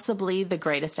possibly the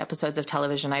greatest episodes of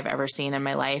television I've ever seen in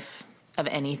my life, of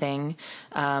anything.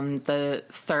 The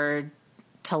third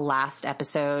to last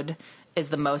episode is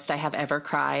the most I have ever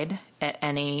cried at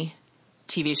any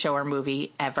TV show or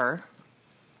movie ever,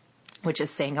 which is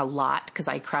saying a lot because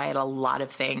I cry at a lot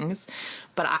of things.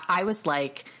 But I was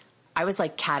like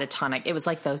catatonic. It was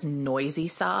like those noisy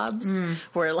sobs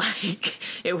where like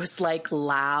it was like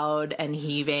loud and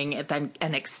heaving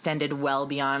and extended well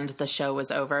beyond the show was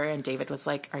over. And David was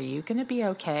like, "Are you going to be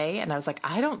okay?" And I was like,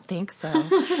 "I don't think so."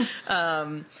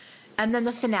 And then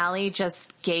the finale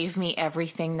just gave me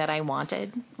everything that I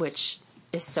wanted, which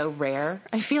is so rare,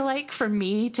 I feel like, for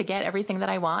me to get everything that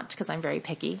I want because I'm very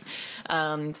picky.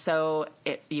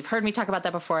 You've heard me talk about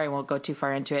that before. I won't go too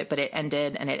far into it, but it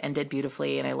ended, and it ended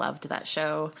beautifully, and I loved that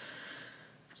show.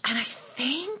 And I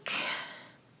think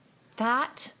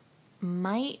that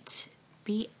might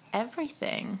be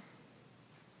everything.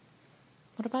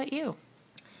 What about you?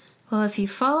 Well, if you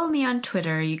follow me on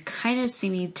Twitter, you kind of see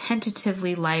me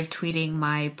tentatively live tweeting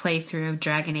my playthrough of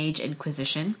Dragon Age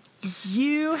Inquisition.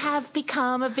 You have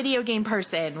become a video game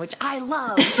person, which I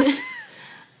love.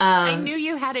 I knew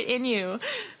you had it in you.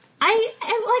 I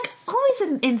like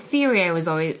always in theory,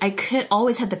 I could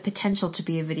always had the potential to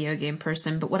be a video game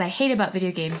person, but what I hate about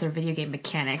video games are video game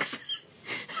mechanics.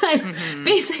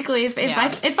 Basically, if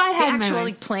I had the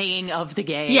actual playing of the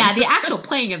game. Yeah, the actual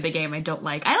playing of the game I don't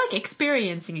like. I like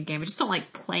experiencing a game. I just don't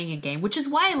like playing a game, which is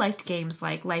why I liked games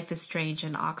like Life is Strange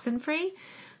and Oxenfree,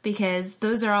 because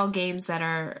those are all games that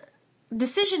are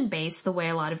decision based the way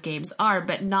a lot of games are,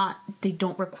 but they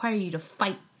don't require you to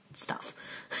fight stuff.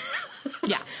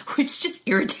 Yeah. Which just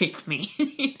irritates me.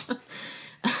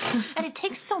 And it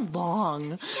takes so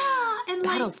long. Yeah, and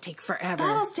battles take forever.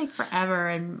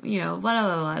 And blah blah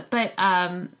blah. But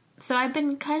so I've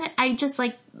been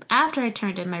after I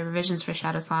turned in my revisions for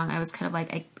Shadowsong, I was kind of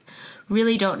like, I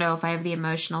really don't know if I have the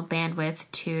emotional bandwidth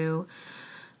to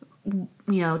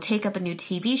take up a new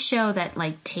TV show that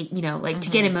to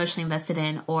get emotionally invested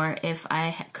in, or if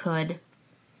I could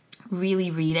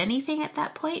really read anything at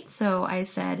that point. So I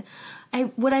said,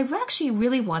 what I've actually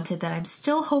really wanted that I'm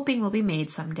still hoping will be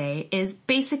made someday is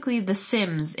basically The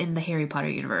Sims in the Harry Potter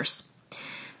universe.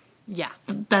 Yeah.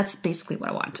 That's basically what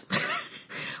I want.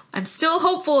 I'm still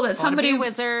hopeful that somebody... be a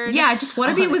wizard. Yeah, I just want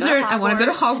to be a wizard. I want to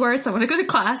go to Hogwarts. I want to go to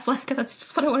class. Like, that's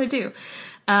just what I want to do.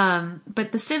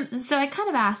 But The Sims... So I kind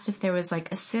of asked if there was like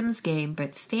a Sims game,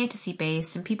 but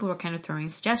fantasy-based, and people were kind of throwing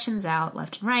suggestions out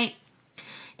left and right.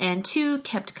 And 2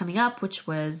 kept coming up, which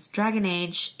was Dragon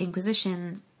Age,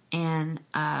 Inquisition, and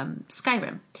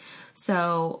Skyrim.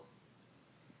 So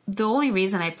the only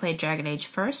reason I played Dragon Age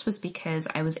first was because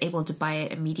I was able to buy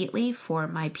it immediately for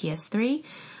my PS3,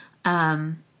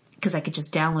 because I could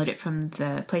just download it from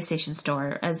the PlayStation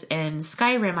Store. In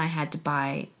Skyrim, I had to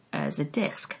buy as a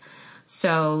disc.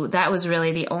 So that was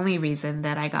really the only reason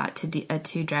that I got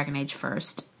to Dragon Age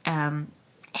first. And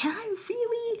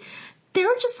they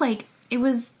were just like, it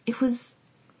was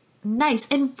nice.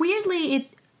 And weirdly,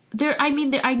 I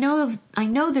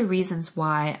know the reasons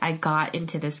why I got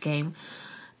into this game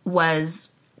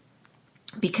was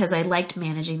because I liked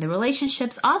managing the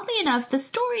relationships. Oddly enough, the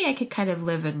story I could kind of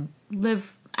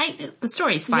the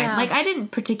story's fine. Yeah. Like, I didn't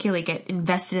particularly get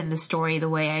invested in the story the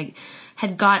way I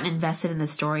had gotten invested in the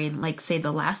story in, like, say,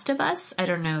 The Last of Us. I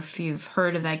don't know if you've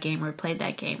heard of that game or played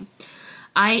that game.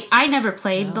 I never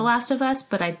played The Last of Us,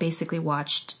 but I basically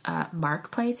watched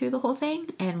Mark play through the whole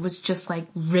thing and was just like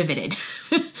riveted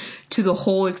to the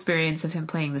whole experience of him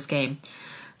playing this game.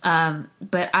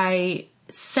 But I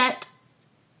set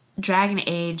Dragon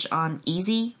Age on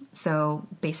easy, so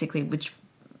basically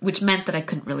which meant that I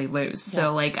couldn't really lose. Yeah.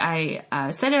 So like I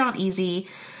set it on easy.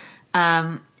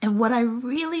 And what I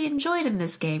really enjoyed in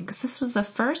this game, because this was the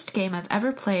first game I've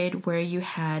ever played where you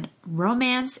had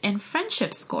romance and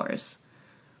friendship scores.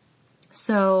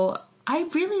 So I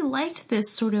really liked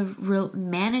this sort of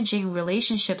managing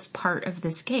relationships part of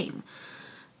this game.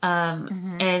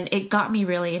 And it got me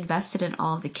really invested in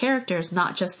all of the characters,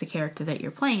 not just the character that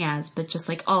you're playing as, but just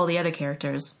like all the other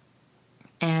characters.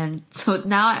 And so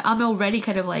now I'm already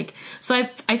kind of like, so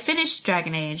I finished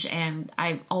Dragon Age and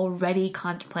I'm already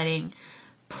contemplating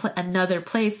another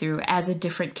playthrough as a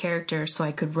different character so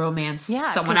I could romance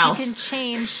someone else. You can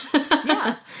change.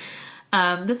 Yeah.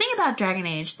 The thing about Dragon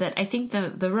Age that I think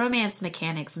the romance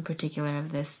mechanics in particular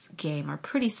of this game are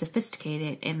pretty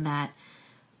sophisticated in that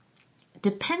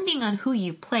depending on who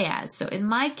you play as. So in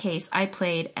my case, I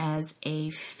played as a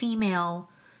female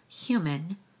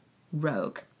human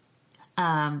rogue.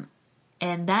 And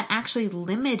that actually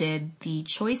limited the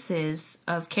choices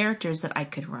of characters that I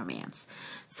could romance.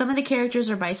 Some of the characters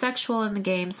are bisexual in the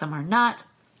game, some are not,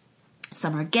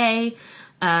 some are gay.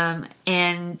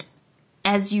 And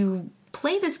as you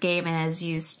play this game and as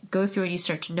you go through and you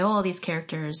start to know all these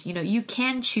characters, you know, you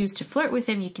can choose to flirt with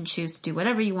them, you can choose to do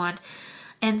whatever you want.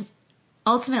 And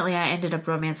ultimately, I ended up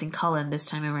romancing Cullen this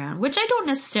time around, which I don't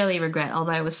necessarily regret,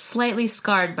 although I was slightly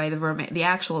scarred by the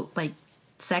actual, like,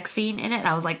 sex scene in it.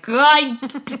 I was like,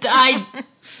 I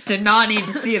did not need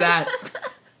to see that.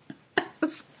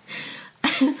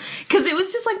 Because it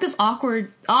was just like this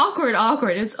awkward.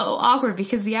 It's so awkward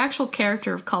because the actual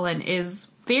character of Cullen is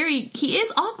he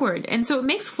is awkward. And so it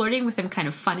makes flirting with him kind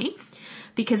of funny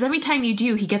because every time you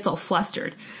do, he gets all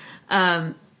flustered.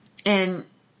 And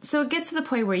so it gets to the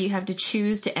point where you have to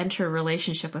choose to enter a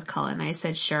relationship with Cullen. I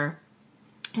said, sure.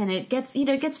 And it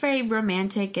gets very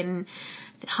romantic and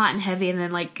hot and heavy. And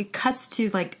then like it cuts to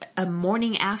like a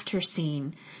morning after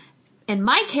scene. And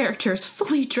my character is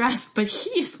fully dressed, but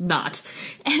he is not.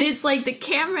 And it's like the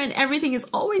camera and everything is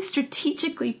always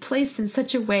strategically placed in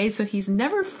such a way so he's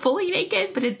never fully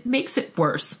naked, but it makes it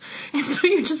worse. And so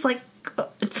you're just like,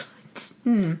 that's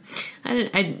an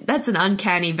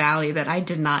uncanny valley that I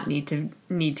did not need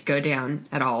to go down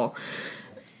at all.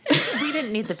 We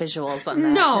didn't need the visuals on that.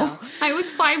 No, I was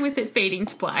fine with it fading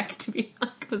to black, to be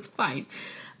honest. It was fine.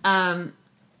 But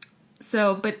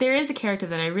there is a character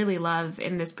that I really love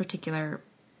in this particular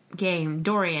game,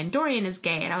 Dorian. Dorian is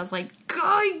gay, and I was like,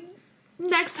 God,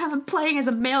 next time I'm playing as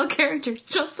a male character,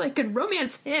 just so I can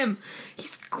romance him.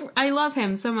 I love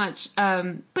him so much.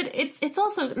 But it's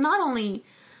also not only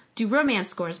do romance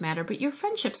scores matter, but your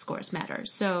friendship scores matter.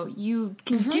 So you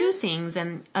can do things,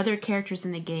 and other characters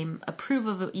in the game approve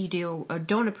of what you do or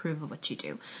don't approve of what you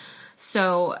do.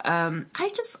 So, I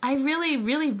really,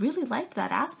 really, really liked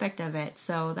that aspect of it.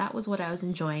 So that was what I was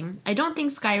enjoying. I don't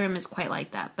think Skyrim is quite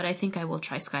like that, but I think I will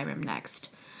try Skyrim next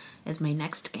as my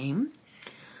next game.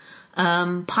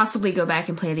 Possibly go back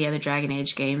and play the other Dragon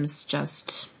Age games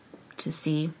just to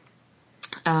see.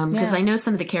 Because I know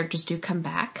some of the characters do come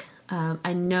back.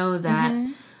 I know that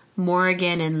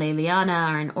Morrigan and Leliana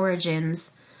are in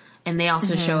Origins. And they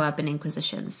also show up in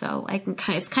Inquisition, so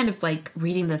it's kind of like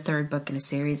reading the third book in a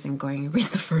series and going and read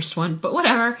the first one, but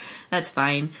whatever, that's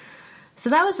fine. So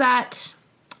that was that.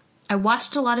 I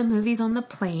watched a lot of movies on the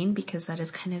plane because that is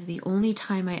kind of the only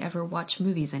time I ever watch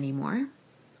movies anymore.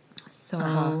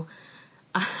 So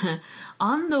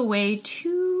on the way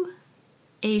to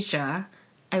Asia,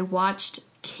 I watched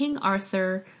King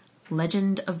Arthur,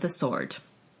 Legend of the Sword,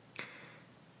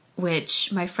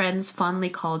 which my friends fondly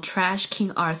call Trash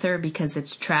King Arthur because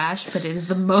it's trash, but it is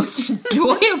the most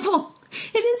enjoyable.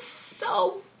 It's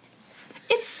so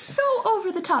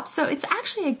over the top. So it's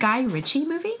actually a Guy Ritchie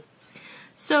movie.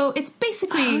 So it's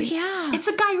basically, it's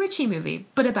a Guy Ritchie movie,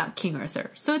 but about King Arthur.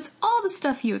 So it's all the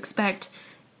stuff you expect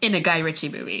in a Guy Ritchie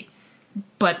movie,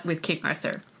 but with King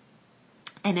Arthur.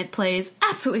 And it plays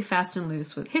absolutely fast and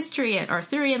loose with history and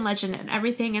Arthurian legend and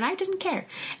everything, and I didn't care.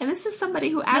 And this is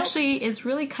somebody who actually is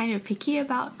really kind of picky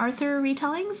about Arthur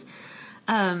retellings.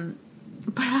 But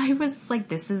I was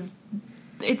like,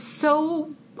 it's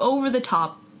so over the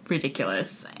top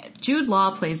ridiculous. Jude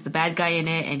Law plays the bad guy in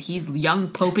it, and he's young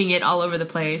poping it all over the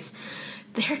place.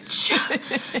 And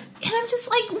I'm just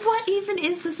like, what even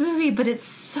is this movie? But it's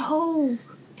so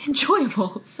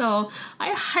enjoyable. So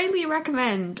I highly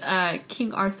recommend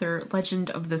King Arthur,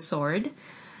 Legend of the Sword.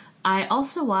 I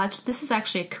also watched, this is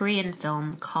actually a Korean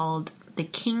film called The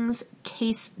King's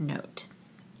Case Note.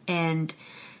 And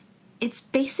it's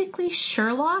basically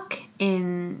Sherlock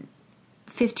in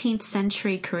 15th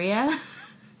century Korea.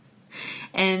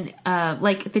 And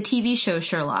like the TV show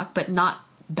Sherlock, but not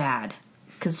bad.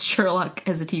 Because Sherlock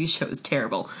as a TV show is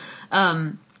terrible.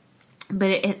 but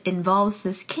it involves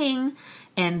this king,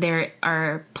 and there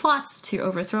are plots to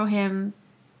overthrow him,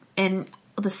 and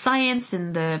the science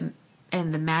and the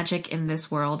magic in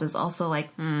this world is also like,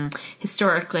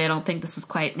 historically, I don't think this is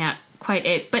quite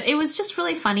it. But it was just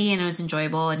really funny, and it was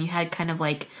enjoyable, and you had kind of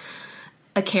like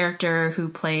a character who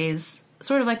plays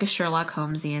sort of like a Sherlock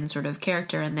Holmesian sort of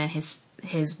character, and then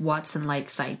his Watson-like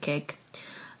sidekick.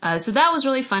 So that was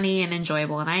really funny and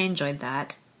enjoyable, and I enjoyed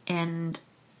that. And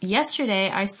yesterday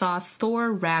I saw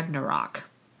Thor Ragnarok,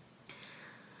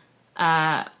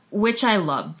 which I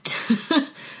loved.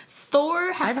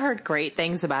 I've heard great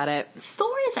things about it.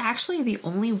 Thor is actually the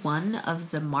only one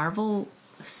of the Marvel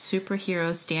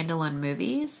superhero standalone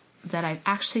movies that I've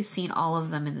actually seen all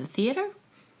of them in the theater.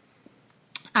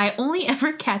 I only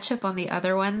ever catch up on the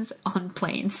other ones on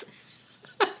planes.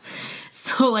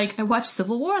 So, like, I watched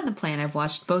Civil War on the plane. I've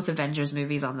watched both Avengers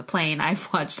movies on the plane.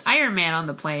 I've watched Iron Man on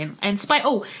the plane. And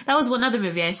that was one other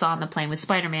movie I saw on the plane, was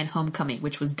Spider-Man Homecoming,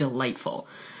 which was delightful.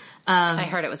 I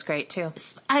heard it was great too.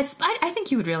 I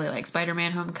think you would really like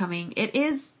Spider-Man Homecoming.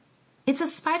 It's a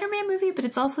Spider-Man movie, but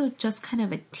it's also just kind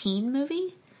of a teen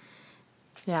movie.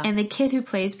 Yeah. And the kid who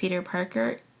plays Peter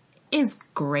Parker is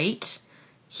great.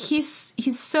 He's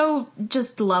so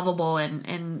just lovable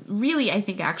and really, I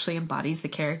think, actually embodies the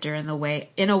character in a way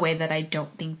that I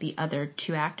don't think the other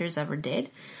two actors ever did.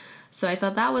 So I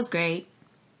thought that was great.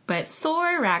 But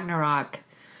Thor Ragnarok,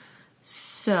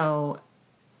 so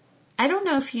I don't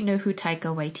know if you know who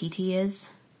Taika Waititi is.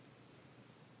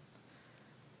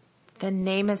 The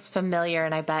name is familiar,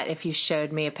 and I bet if you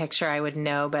showed me a picture, I would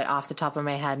know, but off the top of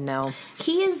my head, no.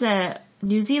 He is a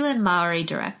New Zealand Maori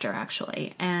director,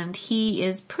 actually, and he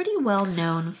is pretty well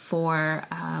known for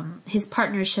his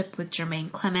partnership with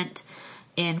Jermaine Clement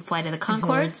in Flight of the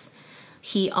Conchords. Mm-hmm.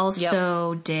 He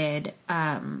also did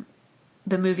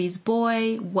the movies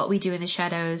Boy, What We Do in the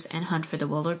Shadows, and Hunt for the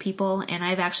Wilder People, and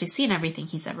I've actually seen everything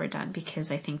he's ever done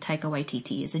because I think Taika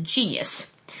Waititi is a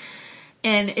genius.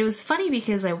 And it was funny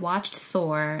because I watched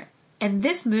Thor, and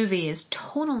this movie is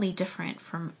totally different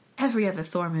from every other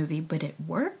Thor movie, but it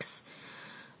works.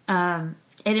 And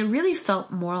it really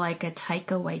felt more like a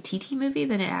Taika Waititi movie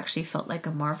than it actually felt like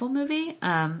a Marvel movie.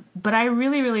 But I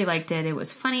really, really liked it. It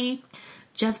was funny.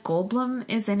 Jeff Goldblum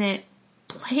is in it,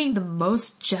 playing the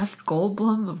most Jeff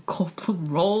Goldblum of Goldblum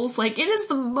roles. Like, it is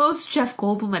the most Jeff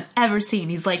Goldblum I've ever seen.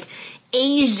 He's like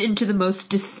aged into the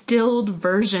most distilled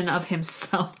version of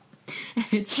himself.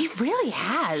 He really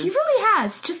has. He really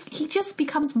has. He just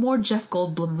becomes more Jeff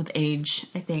Goldblum with age,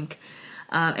 I think.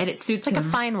 And it suits him. Like a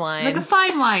fine wine. Like a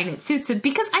fine wine. It suits him.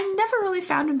 Because I never really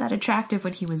found him that attractive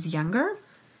when he was younger.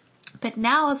 But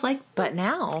now it's like... But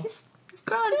now... He's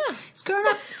grown. Yeah. He's grown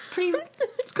up pretty...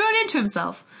 He's grown into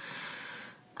himself.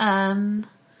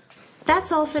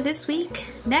 That's all for this week.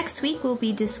 Next week we'll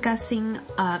be discussing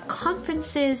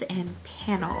conferences and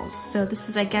panels. So this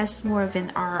is, I guess, more of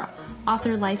our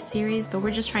author life series, but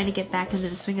we're just trying to get back into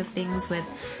the swing of things with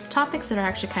topics that are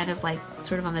actually kind of like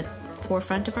sort of on the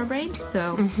forefront of our brains.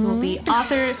 So it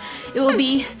will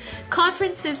be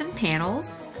conferences and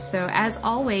panels. So as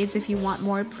always, if you want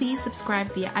more, please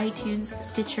subscribe via iTunes,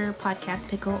 Stitcher, Podcast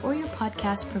Pickle, or your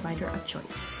podcast provider of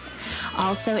choice.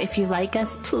 Also, if you like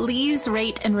us, please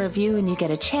rate and review when you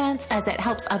get a chance, as it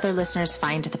helps other listeners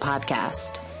find the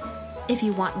podcast. If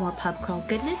you want more pub crawl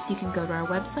goodness, you can go to our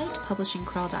website,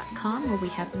 publishingcrawl.com, where we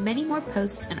have many more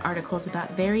posts and articles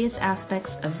about various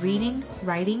aspects of reading,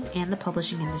 writing, and the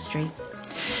publishing industry.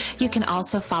 You can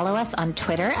also follow us on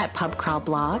Twitter at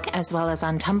PubCrawlBlog, as well as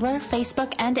on Tumblr,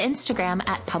 Facebook, and Instagram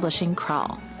at Publishing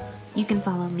Crawl. You can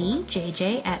follow me,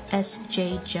 JJ, at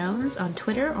sjjones on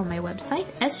Twitter or my website,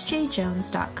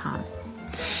 sjjones.com.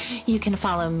 You can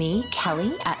follow me,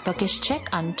 Kelly, at Bookish Chick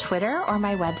on Twitter or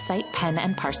my website,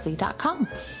 penandparsley.com.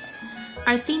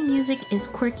 Our theme music is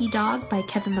Quirky Dog by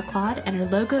Kevin MacLeod, and our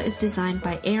logo is designed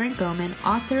by Aaron Goman,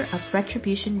 author of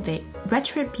Retribution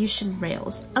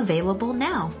Rails, available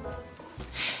now.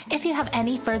 If you have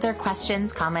any further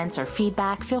questions, comments, or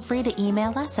feedback, feel free to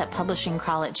email us at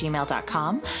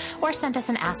publishingcrawl@gmail.com or send us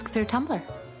an ask through Tumblr.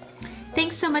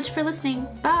 Thanks so much for listening.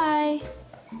 Bye.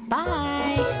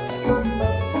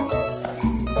 Bye.